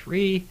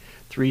 303,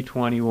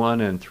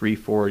 321, and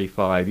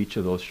 345. Each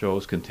of those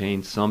shows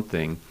contains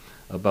something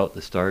about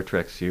the Star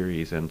Trek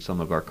series and some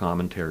of our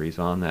commentaries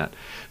on that.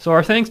 So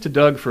our thanks to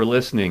Doug for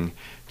listening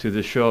to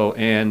the show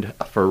and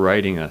for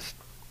writing us.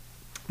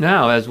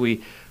 Now, as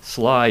we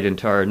slide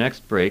into our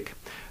next break,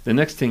 the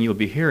next thing you'll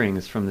be hearing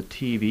is from the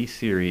TV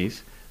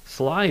series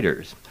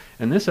Sliders.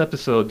 And this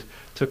episode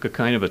took a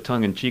kind of a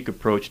tongue-in-cheek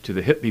approach to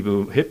the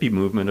hippie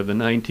movement of the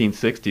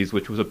 1960s,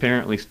 which was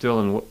apparently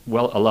still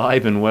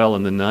alive and well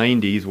in the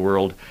 90s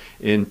world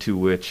into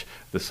which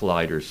the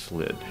Sliders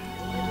slid.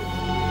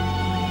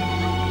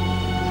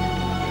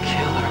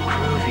 Killer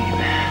groovy,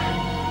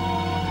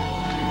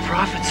 man.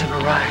 Prophets have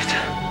arrived.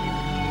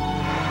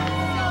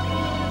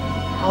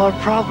 All our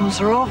problems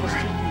are over.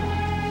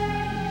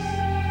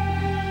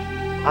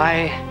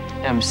 I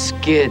am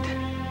Skid.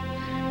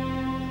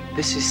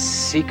 This is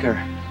Seeker.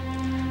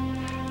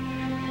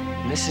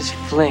 Mrs.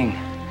 Fling.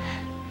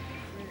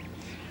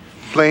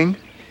 Fling?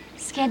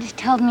 Sked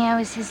told me I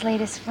was his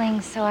latest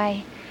fling, so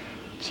I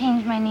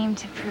changed my name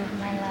to prove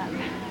my love.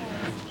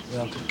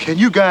 Can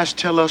you guys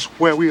tell us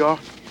where we are?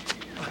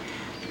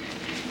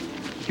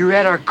 You're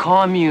at our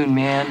commune,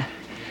 man.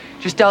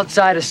 Just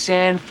outside of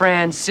San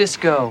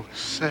Francisco.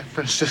 San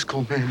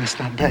Francisco, man, that's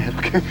not bad,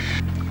 okay?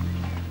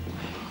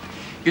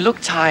 You look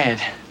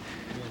tired.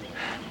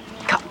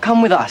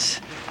 Come with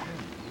us.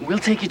 We'll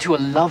take you to a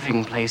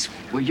loving place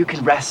where you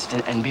can rest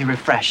and be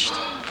refreshed.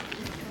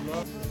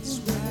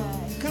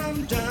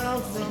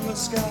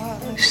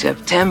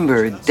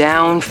 September,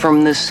 down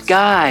from the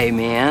sky,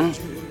 man.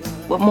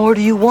 What more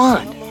do you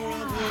want?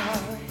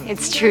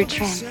 It's true,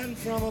 Trent.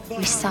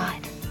 We saw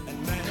it.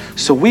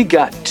 So we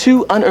got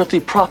two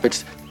unearthly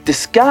prophets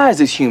disguised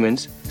as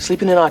humans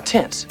sleeping in our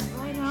tents.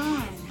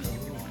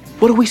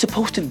 What are we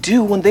supposed to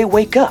do when they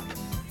wake up?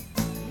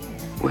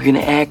 We're gonna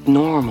act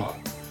normal.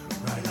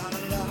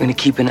 We're gonna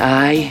keep an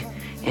eye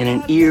and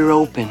an ear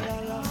open.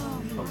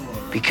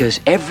 Because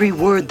every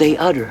word they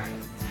utter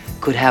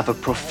could have a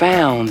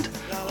profound,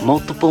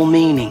 multiple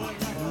meaning.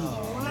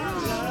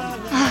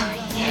 Oh,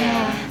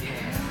 yeah.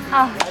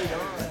 Oh.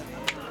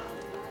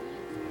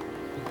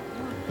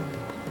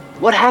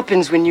 What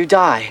happens when you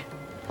die?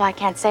 Well, I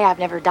can't say I've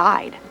never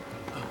died.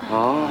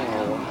 Oh,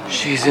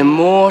 she's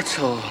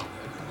immortal.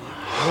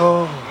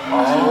 Oh,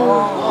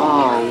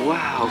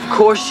 wow. Of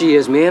course she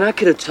is, man. I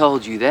could have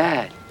told you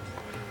that.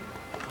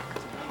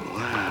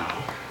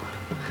 Wow.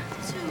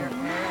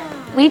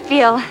 We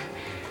feel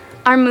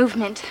our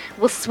movement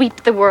will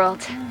sweep the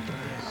world.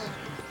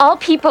 All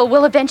people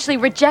will eventually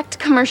reject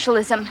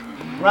commercialism.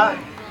 Right.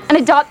 And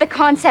adopt the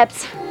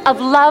concepts of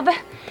love,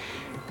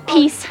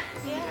 peace,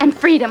 and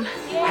freedom.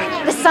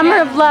 The summer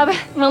of love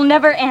will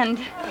never end.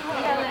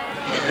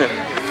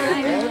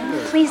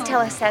 Please tell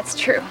us that's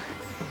true.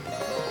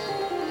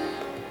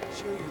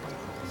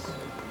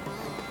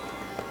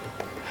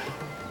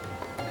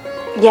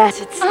 Yes,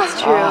 it's true.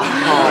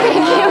 Thank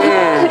you.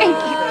 man. Thank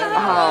you.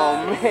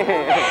 Oh,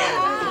 man.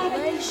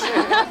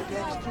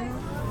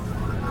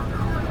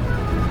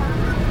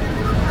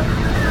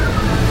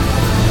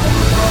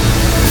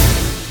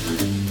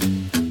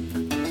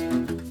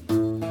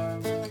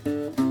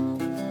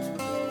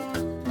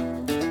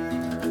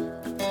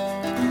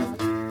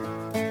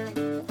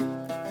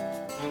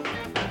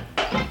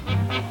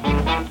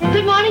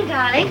 Good morning,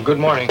 darling. Good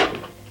morning.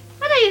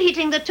 What are you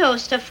heating the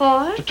toaster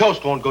for? The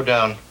toast won't go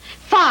down.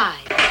 5.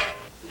 5?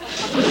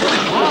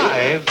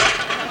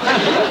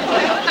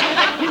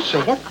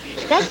 So what?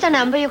 That's the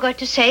number you got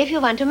to say if you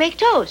want to make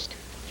toast.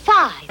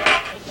 5.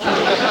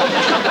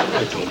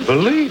 I don't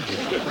believe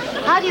you.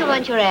 How do you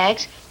want your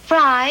eggs?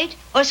 Fried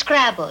or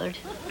scrambled?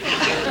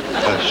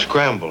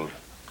 Scrambled.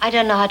 I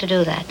don't know how to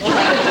do that.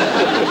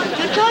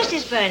 Your toast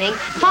is burning.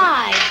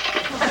 5.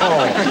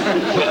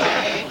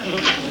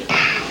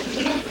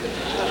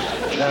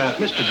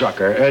 Mr.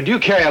 Drucker, do you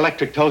carry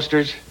electric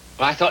toasters?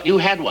 I thought you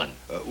had one.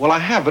 Well, I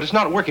have, but it's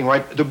not working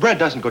right. The bread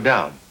doesn't go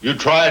down. You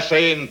try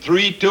saying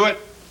 3 to it?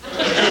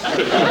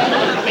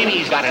 Maybe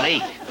he's got an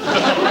 8.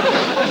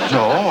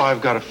 No,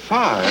 I've got a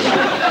 5.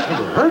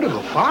 Never heard of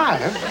a 5.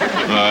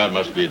 That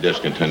must be a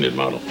discontinued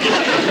model.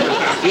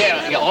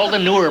 Yeah, all the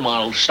newer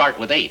models start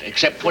with 8,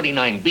 except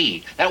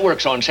 29B. That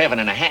works on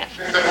 7.5.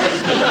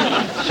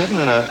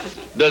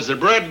 7.5. Does the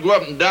bread go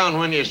up and down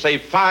when you say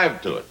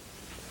 5 to it?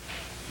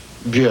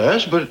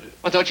 Yes, but...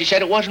 I thought you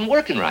said it wasn't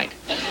working right.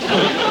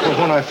 Well,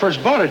 when I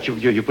first bought it,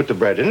 you put the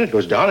bread in, it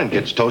goes down and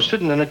gets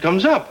toasted, and then it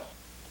comes up.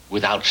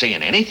 Without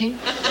saying anything?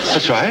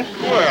 That's right.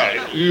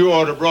 Well, you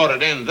ought to have brought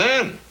it in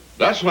then.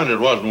 That's when it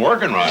wasn't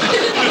working right.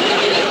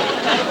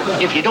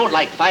 If you don't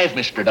like 5,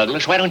 Mr.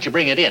 Douglas, why don't you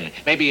bring it in?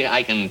 Maybe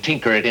I can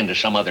tinker it into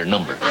some other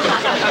number. No,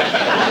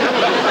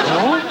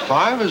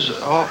 5 is...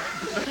 Well,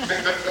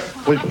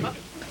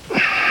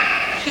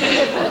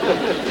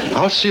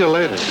 I'll see you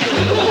later.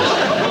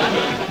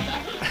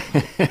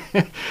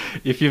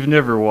 If you've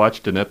never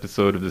watched an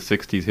episode of the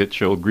 60s hit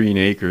show Green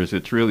Acres,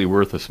 it's really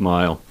worth a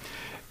smile.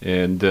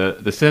 And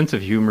the sense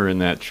of humor in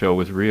that show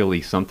was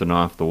really something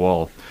off the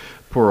wall.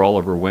 Poor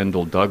Oliver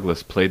Wendell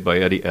Douglas, played by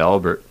Eddie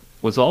Albert,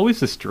 was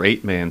always a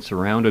straight man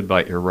surrounded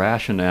by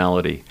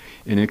irrationality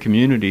in a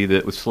community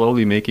that was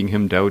slowly making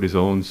him doubt his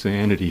own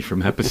sanity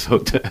from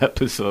episode to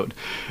episode.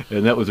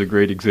 And that was a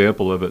great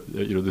example of it,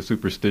 the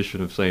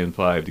superstition of saying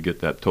 5 to get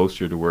that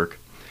toaster to work.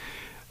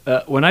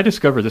 When I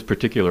discovered this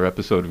particular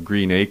episode of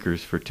Green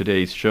Acres for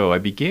today's show, I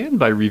began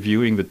by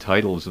reviewing the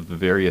titles of the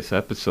various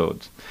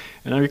episodes.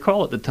 And I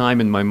recall at the time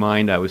in my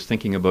mind I was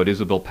thinking about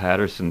Isabel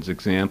Patterson's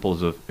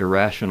examples of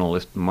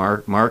irrationalist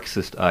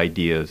Marxist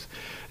ideas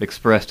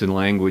expressed in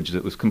language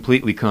that was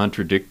completely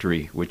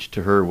contradictory, which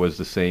to her was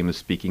the same as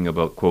speaking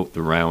about, quote,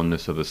 the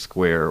roundness of a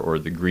square or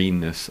the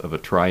greenness of a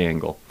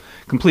triangle.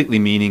 Completely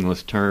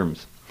meaningless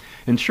terms.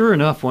 And sure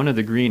enough, one of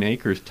the Green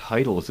Acres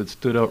titles that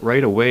stood out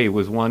right away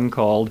was one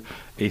called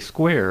A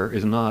Square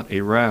is Not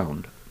a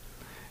Round.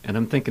 And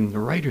I'm thinking the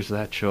writers of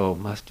that show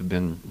must have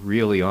been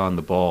really on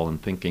the ball and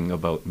thinking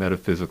about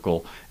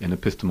metaphysical and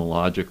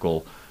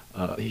epistemological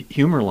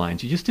humor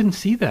lines. You just didn't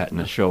see that in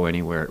a show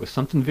anywhere. It was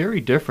something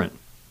very different.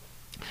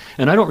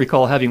 And I don't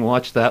recall having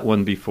watched that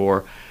one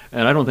before,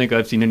 and I don't think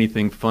I've seen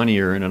anything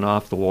funnier in an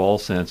off-the-wall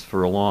sense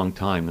for a long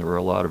time. There were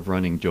a lot of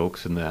running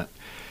jokes in that.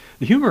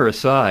 The humor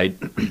aside,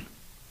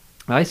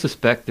 I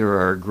suspect there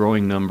are a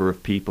growing number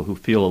of people who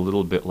feel a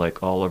little bit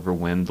like Oliver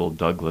Wendell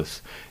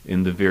Douglas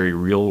in the very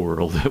real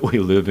world that we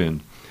live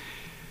in.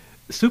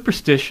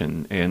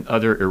 Superstition and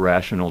other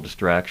irrational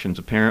distractions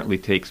apparently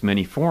takes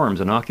many forms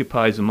and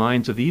occupies the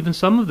minds of even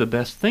some of the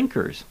best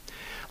thinkers.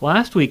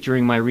 Last week,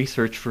 during my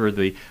research for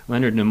the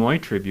Leonard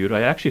Nimoy tribute,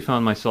 I actually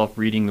found myself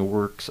reading the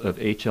works of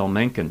H.L.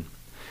 Mencken,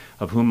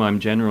 of whom I'm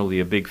generally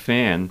a big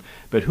fan,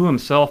 but who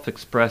himself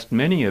expressed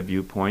many a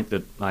viewpoint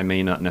that I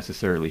may not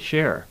necessarily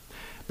share.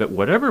 But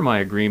whatever my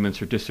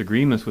agreements or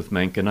disagreements with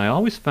Mencken, I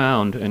always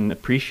found and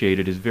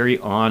appreciated his very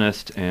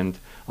honest and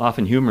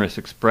often humorous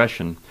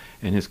expression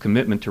and his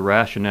commitment to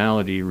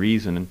rationality,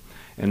 reason,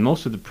 and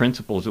most of the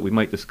principles that we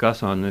might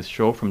discuss on this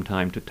show from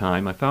time to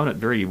time. I found it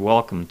very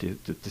welcome to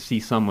see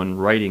someone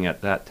writing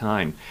at that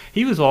time.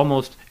 He was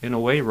almost, in a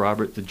way,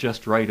 Robert, the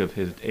just right of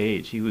his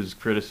age. He was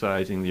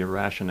criticizing the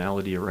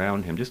irrationality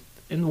around him, just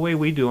in the way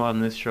we do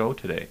on this show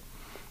today.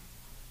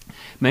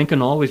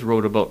 Mencken always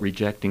wrote about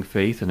rejecting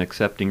faith and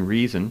accepting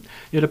reason,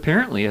 yet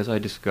apparently, as I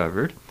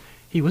discovered,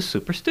 he was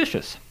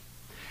superstitious.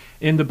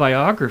 In the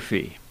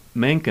biography,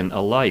 Mencken,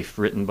 A Life,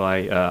 written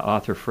by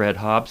author Fred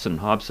Hobson,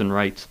 Hobson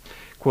writes,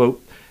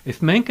 quote,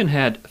 "If Mencken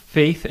had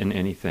faith in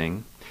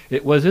anything,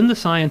 it was in the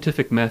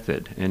scientific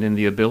method and in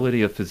the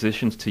ability of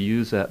physicians to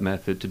use that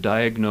method to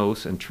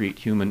diagnose and treat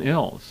human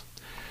ills.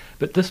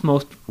 But this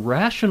most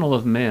rational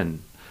of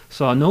men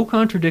saw no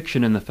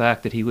contradiction in the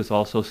fact that he was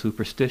also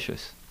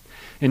superstitious.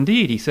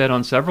 Indeed, he said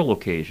on several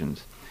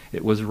occasions,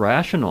 it was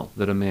rational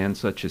that a man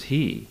such as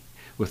he,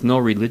 with no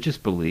religious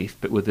belief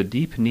but with a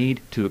deep need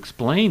to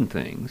explain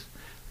things,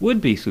 would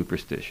be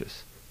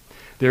superstitious.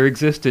 There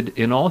existed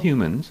in all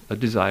humans a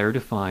desire to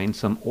find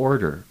some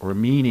order or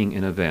meaning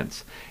in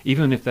events,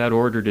 even if that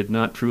order did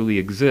not truly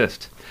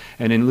exist,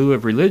 and in lieu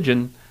of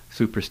religion,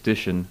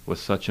 superstition was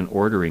such an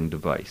ordering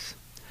device.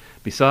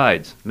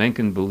 Besides,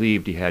 Mencken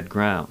believed he had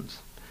grounds.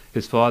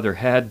 His father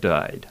had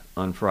died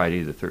on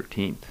Friday the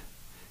 13th.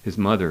 His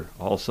mother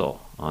also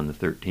on the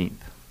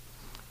 13th.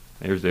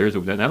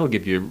 That'll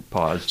give you a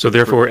pause. So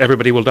therefore,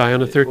 everybody will die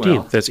on the 13th.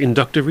 Well, that's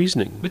inductive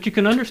reasoning. But you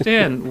can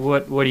understand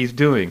what he's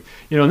doing.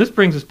 You know, and this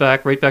brings us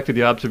right back to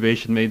the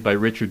observation made by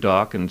Richard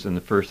Dawkins in the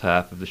first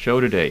half of the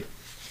show today,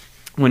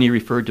 when he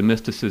referred to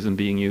mysticism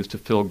being used to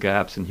fill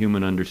gaps in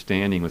human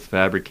understanding with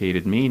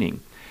fabricated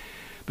meaning.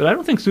 But I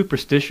don't think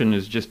superstition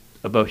is just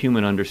about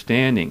human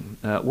understanding.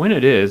 When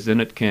it is, then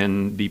it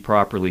can be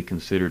properly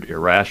considered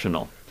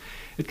irrational.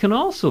 It can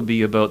also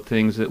be about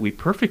things that we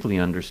perfectly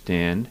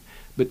understand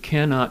but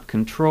cannot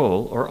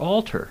control or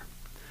alter,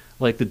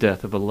 like the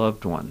death of a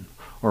loved one,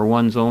 or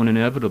one's own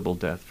inevitable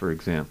death, for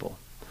example.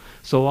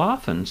 So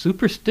often,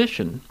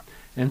 superstition,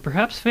 and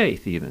perhaps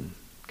faith even,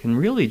 can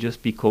really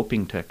just be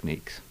coping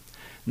techniques,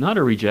 not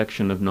a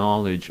rejection of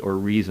knowledge or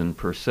reason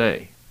per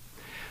se.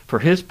 For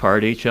his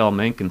part, H.L.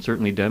 Mencken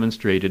certainly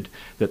demonstrated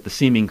that the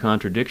seeming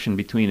contradiction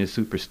between his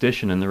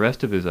superstition and the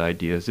rest of his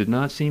ideas did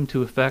not seem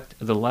to affect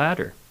the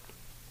latter.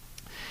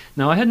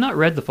 Now, I had not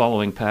read the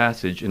following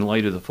passage in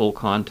light of the full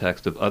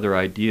context of other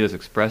ideas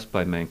expressed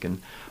by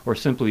Mencken, or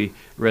simply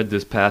read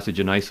this passage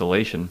in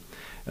isolation.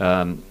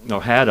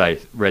 Had I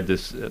read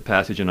this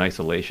passage in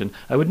isolation,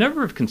 I would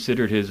never have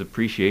considered his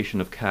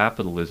appreciation of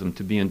capitalism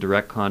to be in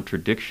direct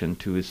contradiction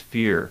to his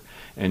fear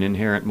and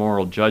inherent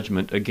moral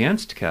judgment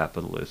against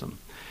capitalism.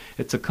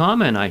 It's a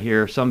comment I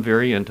hear some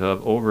variant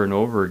of over and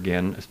over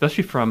again,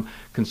 especially from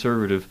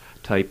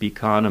conservative-type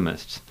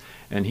economists.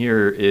 And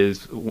here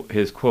is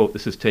his quote.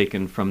 This is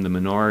taken from the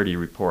Minority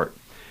Report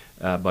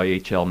by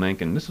H.L.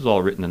 Mencken. This was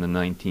all written in the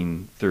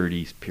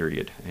 1930s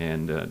period,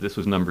 and this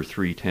was number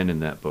 310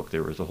 in that book.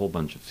 There was a whole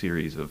bunch of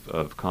series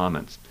of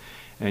comments.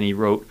 And he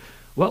wrote,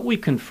 "What we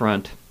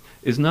confront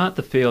is not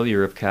the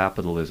failure of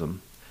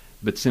capitalism,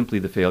 but simply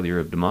the failure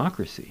of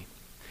democracy.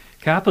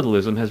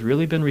 Capitalism has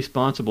really been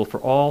responsible for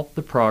all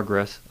the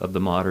progress of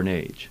the modern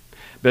age.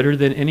 Better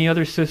than any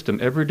other system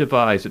ever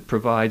devised, it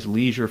provides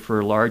leisure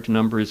for large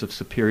numbers of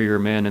superior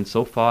men and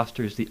so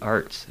fosters the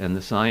arts and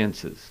the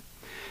sciences.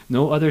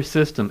 No other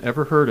system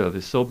ever heard of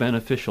is so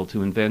beneficial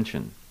to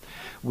invention.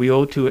 We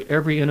owe to it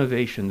every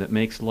innovation that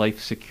makes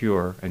life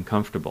secure and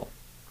comfortable.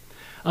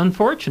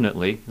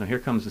 Unfortunately," now here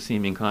comes the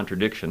seeming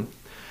contradiction,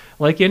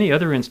 "like any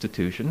other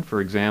institution, for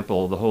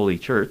example, the Holy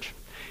Church,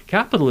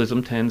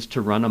 capitalism tends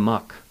to run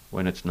amok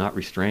when it's not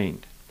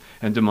restrained,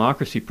 and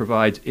democracy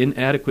provides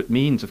inadequate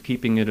means of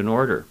keeping it in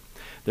order.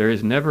 There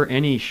is never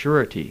any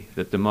surety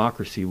that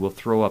democracy will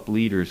throw up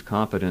leaders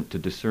competent to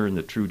discern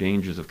the true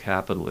dangers of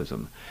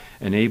capitalism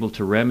and able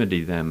to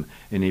remedy them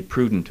in a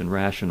prudent and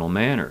rational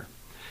manner.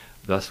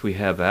 Thus we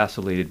have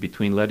vacillated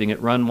between letting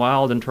it run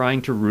wild and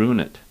trying to ruin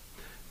it.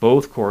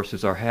 Both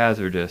courses are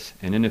hazardous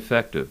and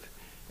ineffective,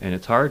 and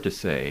it's hard to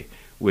say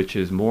which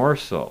is more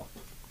so."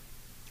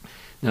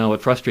 Now,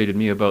 what frustrated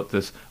me about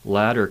this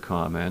latter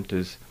comment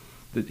is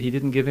that he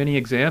didn't give any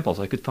examples.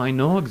 I could find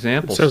no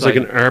examples. Sounds like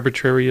an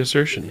arbitrary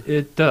assertion.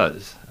 It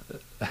does.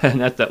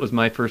 And that was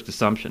my first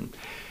assumption.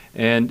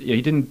 And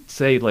he didn't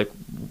say, like,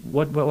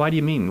 why do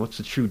you mean? What's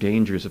the true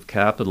dangers of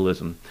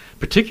capitalism?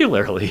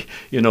 Particularly,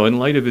 in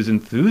light of his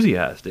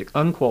enthusiastic,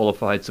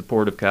 unqualified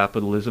support of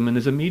capitalism in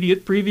his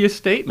immediate previous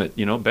statement,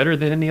 better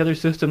than any other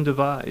system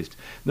devised.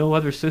 No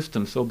other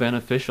system so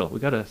beneficial. We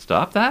got to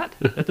stop that?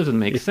 That doesn't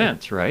make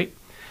sense, right?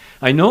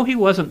 I know he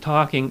wasn't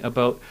talking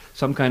about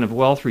some kind of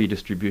wealth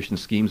redistribution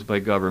schemes by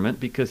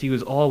government, because he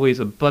was always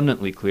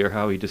abundantly clear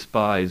how he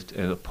despised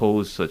and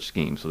opposed such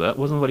schemes. So that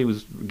wasn't what he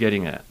was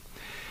getting at.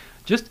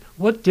 Just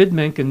what did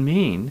Mencken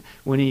mean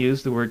when he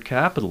used the word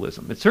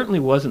capitalism? It certainly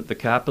wasn't the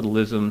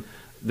capitalism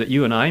that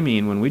you and I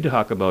mean when we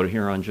talk about it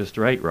here on Just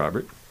Right,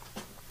 Robert.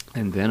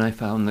 And then I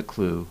found the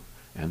clue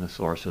and the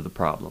source of the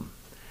problem.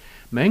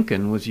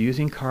 Mencken was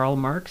using Karl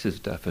Marx's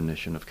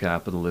definition of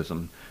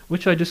capitalism,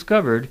 which I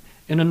discovered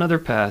in another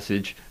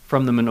passage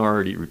from the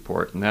Minority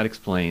Report, and that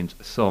explains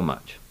so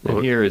much. Well,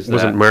 and here is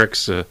wasn't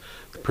Marx the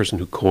person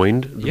who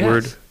coined the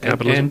word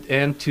capitalism?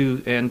 and to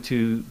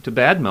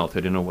badmouth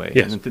it in a way.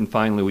 Yes. And then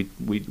finally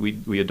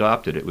we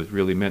adopted it. It was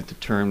really meant to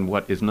turn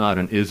what is not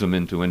an ism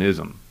into an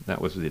ism.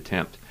 That was the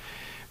attempt.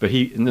 But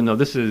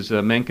this is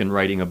Mencken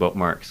writing about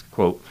Marx.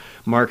 Quote,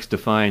 Marx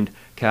defined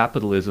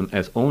capitalism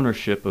as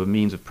ownership of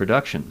means of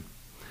production.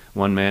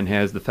 One man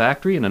has the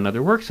factory and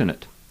another works in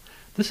it.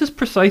 This is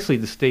precisely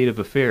the state of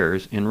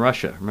affairs in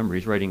Russia. Remember,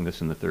 he's writing this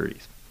in the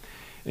 30s.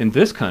 In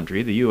this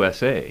country, the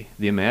USA,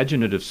 the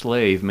imaginative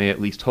slave may at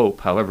least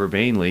hope, however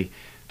vainly,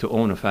 to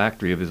own a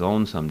factory of his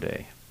own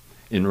someday.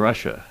 In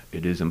Russia,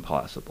 it is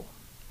impossible.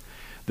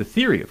 The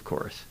theory, of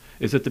course,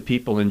 is that the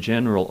people in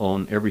general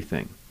own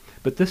everything,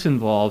 but this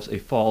involves a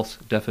false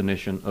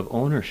definition of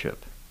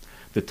ownership.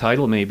 The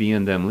title may be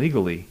in them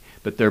legally,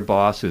 but their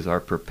bosses are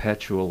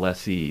perpetual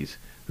lessees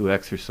who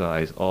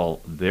exercise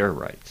all their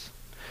rights.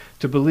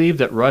 To believe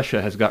that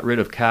Russia has got rid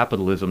of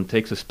capitalism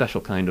takes a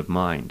special kind of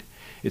mind.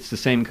 It's the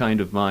same kind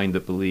of mind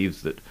that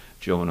believes that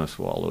Jonah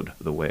swallowed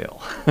the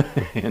whale.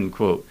 End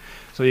quote.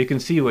 So you can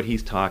see what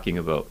he's talking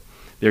about.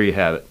 There you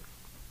have it.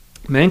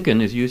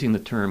 Mencken is using the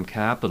term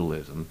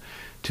capitalism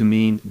to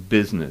mean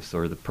business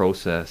or the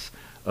process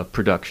of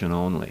production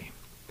only.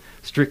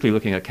 Strictly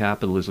looking at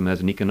capitalism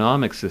as an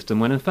economic system,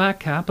 when in fact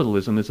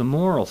capitalism is a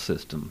moral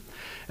system.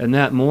 And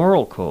that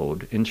moral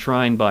code,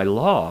 enshrined by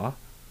law,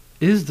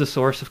 is the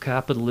source of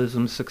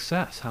capitalism's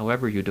success,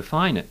 however you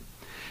define it.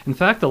 In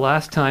fact, the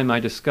last time I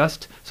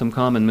discussed some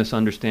common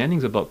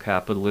misunderstandings about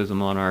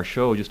capitalism on our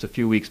show just a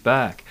few weeks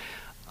back,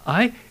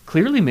 I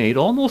clearly made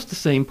almost the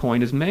same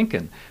point as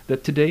Mencken,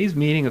 that today's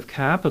meaning of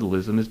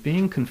capitalism is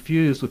being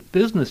confused with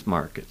business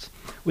markets,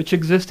 which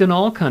exist in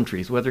all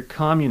countries, whether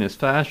communist,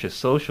 fascist,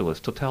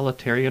 socialist,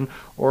 totalitarian,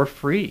 or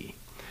free.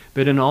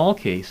 But in all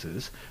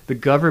cases, the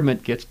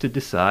government gets to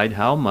decide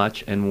how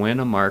much and when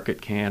a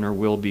market can or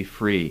will be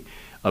free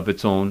of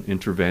its own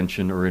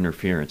intervention or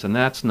interference, and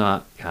that's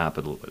not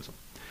capitalism.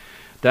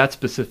 That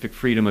specific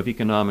freedom of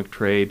economic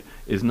trade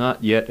is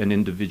not yet an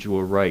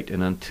individual right,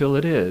 and until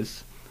it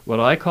is, what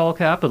I call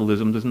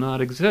capitalism does not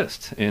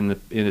exist in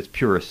its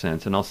purest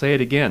sense. And I'll say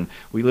it again,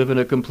 we live in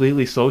a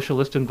completely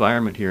socialist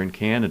environment here in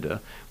Canada,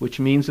 which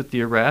means that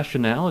the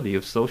irrationality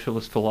of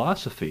socialist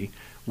philosophy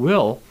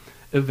will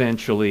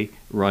eventually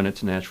run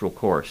its natural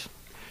course.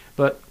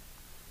 But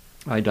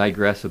I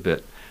digress a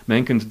bit.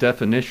 Mencken's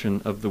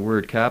definition of the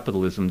word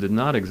capitalism did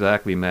not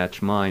exactly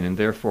match mine, and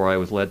therefore I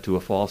was led to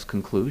a false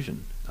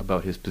conclusion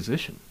about his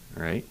position,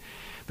 right?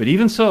 But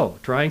even so,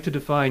 trying to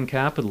define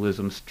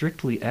capitalism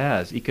strictly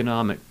as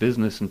economic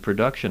business and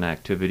production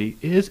activity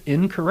is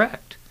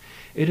incorrect.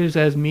 It is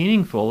as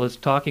meaningful as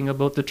talking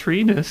about the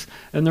treeness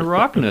and the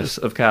rockness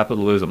of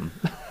capitalism,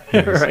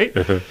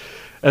 right?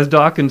 As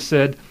Dawkins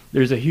said,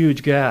 there's a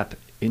huge gap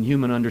in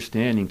human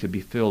understanding to be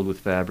filled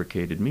with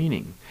fabricated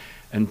meaning.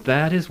 And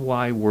that is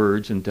why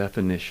words and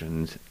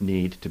definitions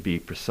need to be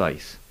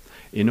precise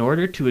in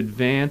order to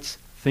advance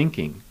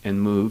thinking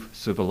and move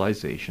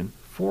civilization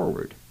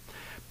forward.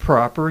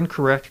 Proper and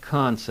correct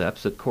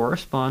concepts that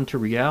correspond to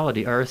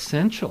reality are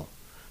essential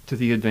to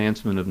the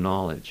advancement of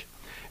knowledge.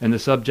 And the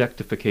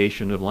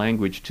subjectification of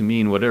language to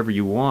mean whatever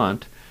you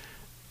want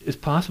is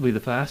possibly the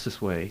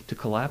fastest way to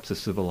collapse a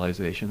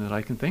civilization that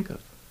I can think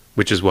of.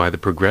 Which is why the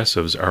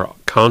progressives are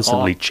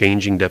constantly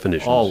changing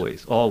definitions.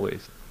 Always,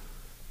 always.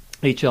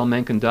 H.L.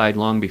 Mencken died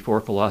long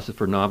before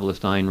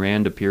philosopher-novelist Ayn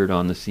Rand appeared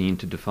on the scene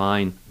to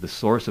define the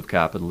source of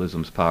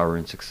capitalism's power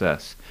and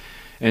success.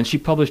 And she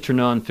published her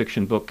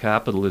non-fiction book,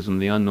 Capitalism,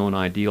 the Unknown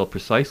Ideal,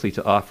 precisely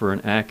to offer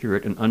an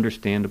accurate and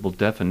understandable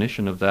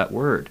definition of that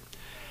word.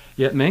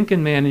 Yet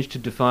Mencken managed to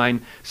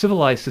define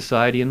civilized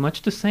society in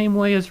much the same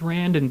way as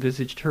Rand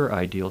envisaged her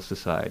ideal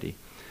society.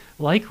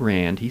 Like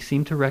Rand, he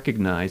seemed to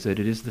recognize that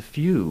it is the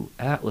few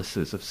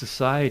atlases of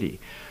society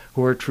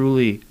who are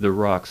truly the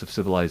rocks of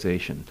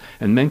civilization.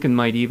 And Mencken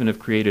might even have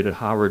created a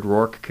Howard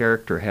Rourke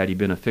character had he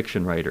been a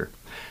fiction writer.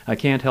 I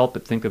can't help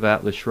but think of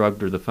Atlas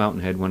Shrugged or The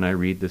Fountainhead when I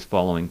read this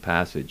following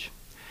passage.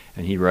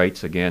 And he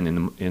writes again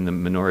in the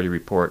Minority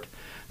Report,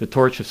 The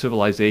torch of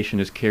civilization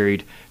is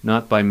carried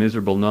not by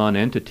miserable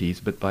non-entities,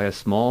 but by a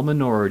small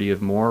minority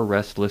of more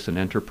restless and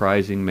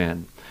enterprising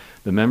men.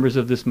 The members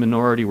of this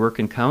minority work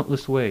in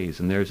countless ways,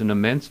 and there is an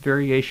immense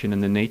variation in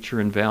the nature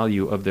and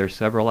value of their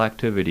several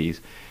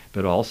activities,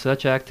 but all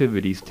such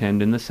activities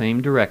tend in the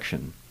same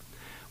direction.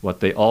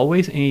 What they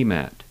always aim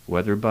at,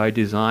 whether by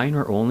design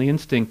or only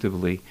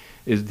instinctively,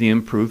 is the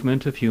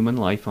improvement of human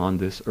life on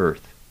this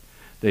earth.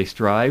 They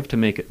strive to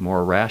make it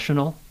more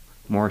rational,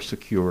 more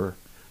secure,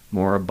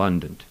 more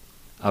abundant.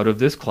 Out of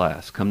this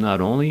class come not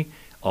only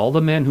all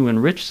the men who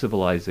enrich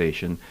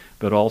civilization,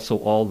 but also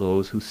all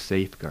those who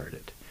safeguard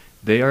it.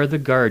 They are the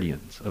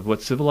guardians of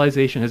what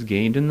civilization has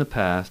gained in the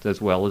past,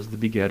 as well as the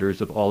begetters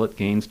of all it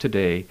gains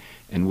today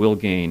and will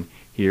gain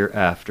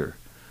hereafter.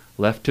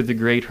 Left to the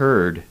great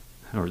herd,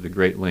 or the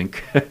great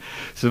link,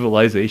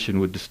 civilization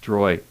would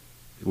destroy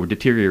or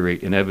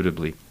deteriorate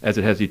inevitably, as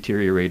it has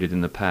deteriorated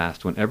in the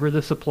past, whenever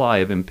the supply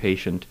of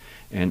impatient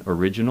and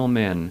original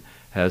men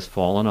has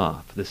fallen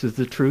off. This is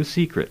the true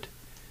secret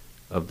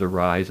of the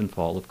rise and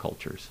fall of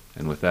cultures.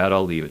 And with that,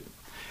 I'll leave it.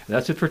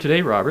 That's it for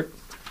today, Robert.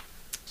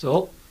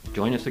 So,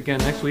 join us again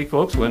next week,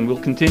 folks, when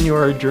we'll continue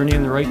our journey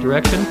in the right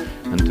direction.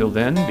 Until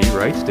then, be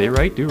right, stay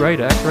right, do right,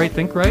 act right,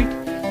 think right,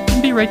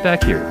 and be right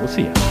back here. We'll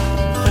see you.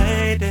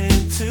 Fade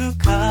into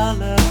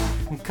color,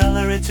 and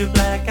color into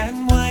black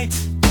and white.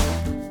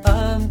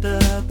 Under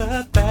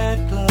the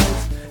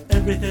bedclothes,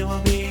 everything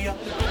will be all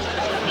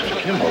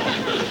Kimball,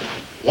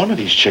 one of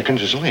these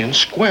chickens is laying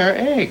square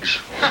eggs.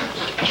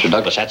 Mr.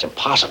 Douglas, that's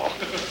impossible.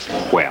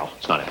 Well,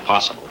 it's not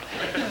impossible.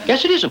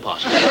 Yes, it is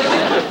impossible.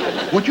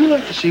 Would you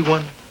like to see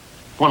one?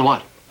 One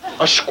what?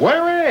 A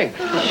square egg.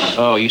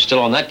 Oh, you still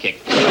on that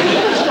kick?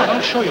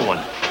 I'll show you one.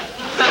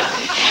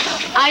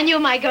 I knew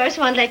my girls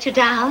won't let you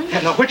down.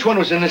 Yeah, now, which one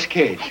was in this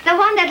cage? The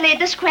one that laid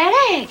the square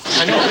egg.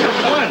 I know,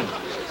 which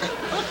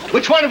one?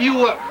 Which one of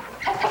you,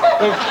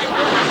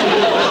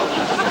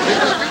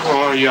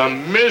 Oh, you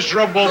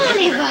miserable...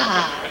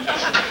 Oliver!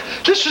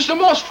 This is the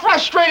most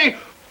frustrating...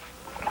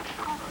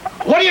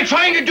 What are you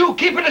trying to do?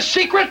 Keep it a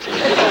secret?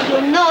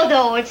 You know the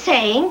old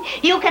saying,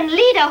 you can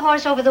lead a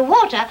horse over the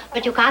water,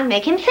 but you can't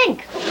make him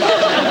think. You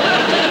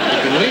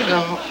can lead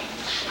a...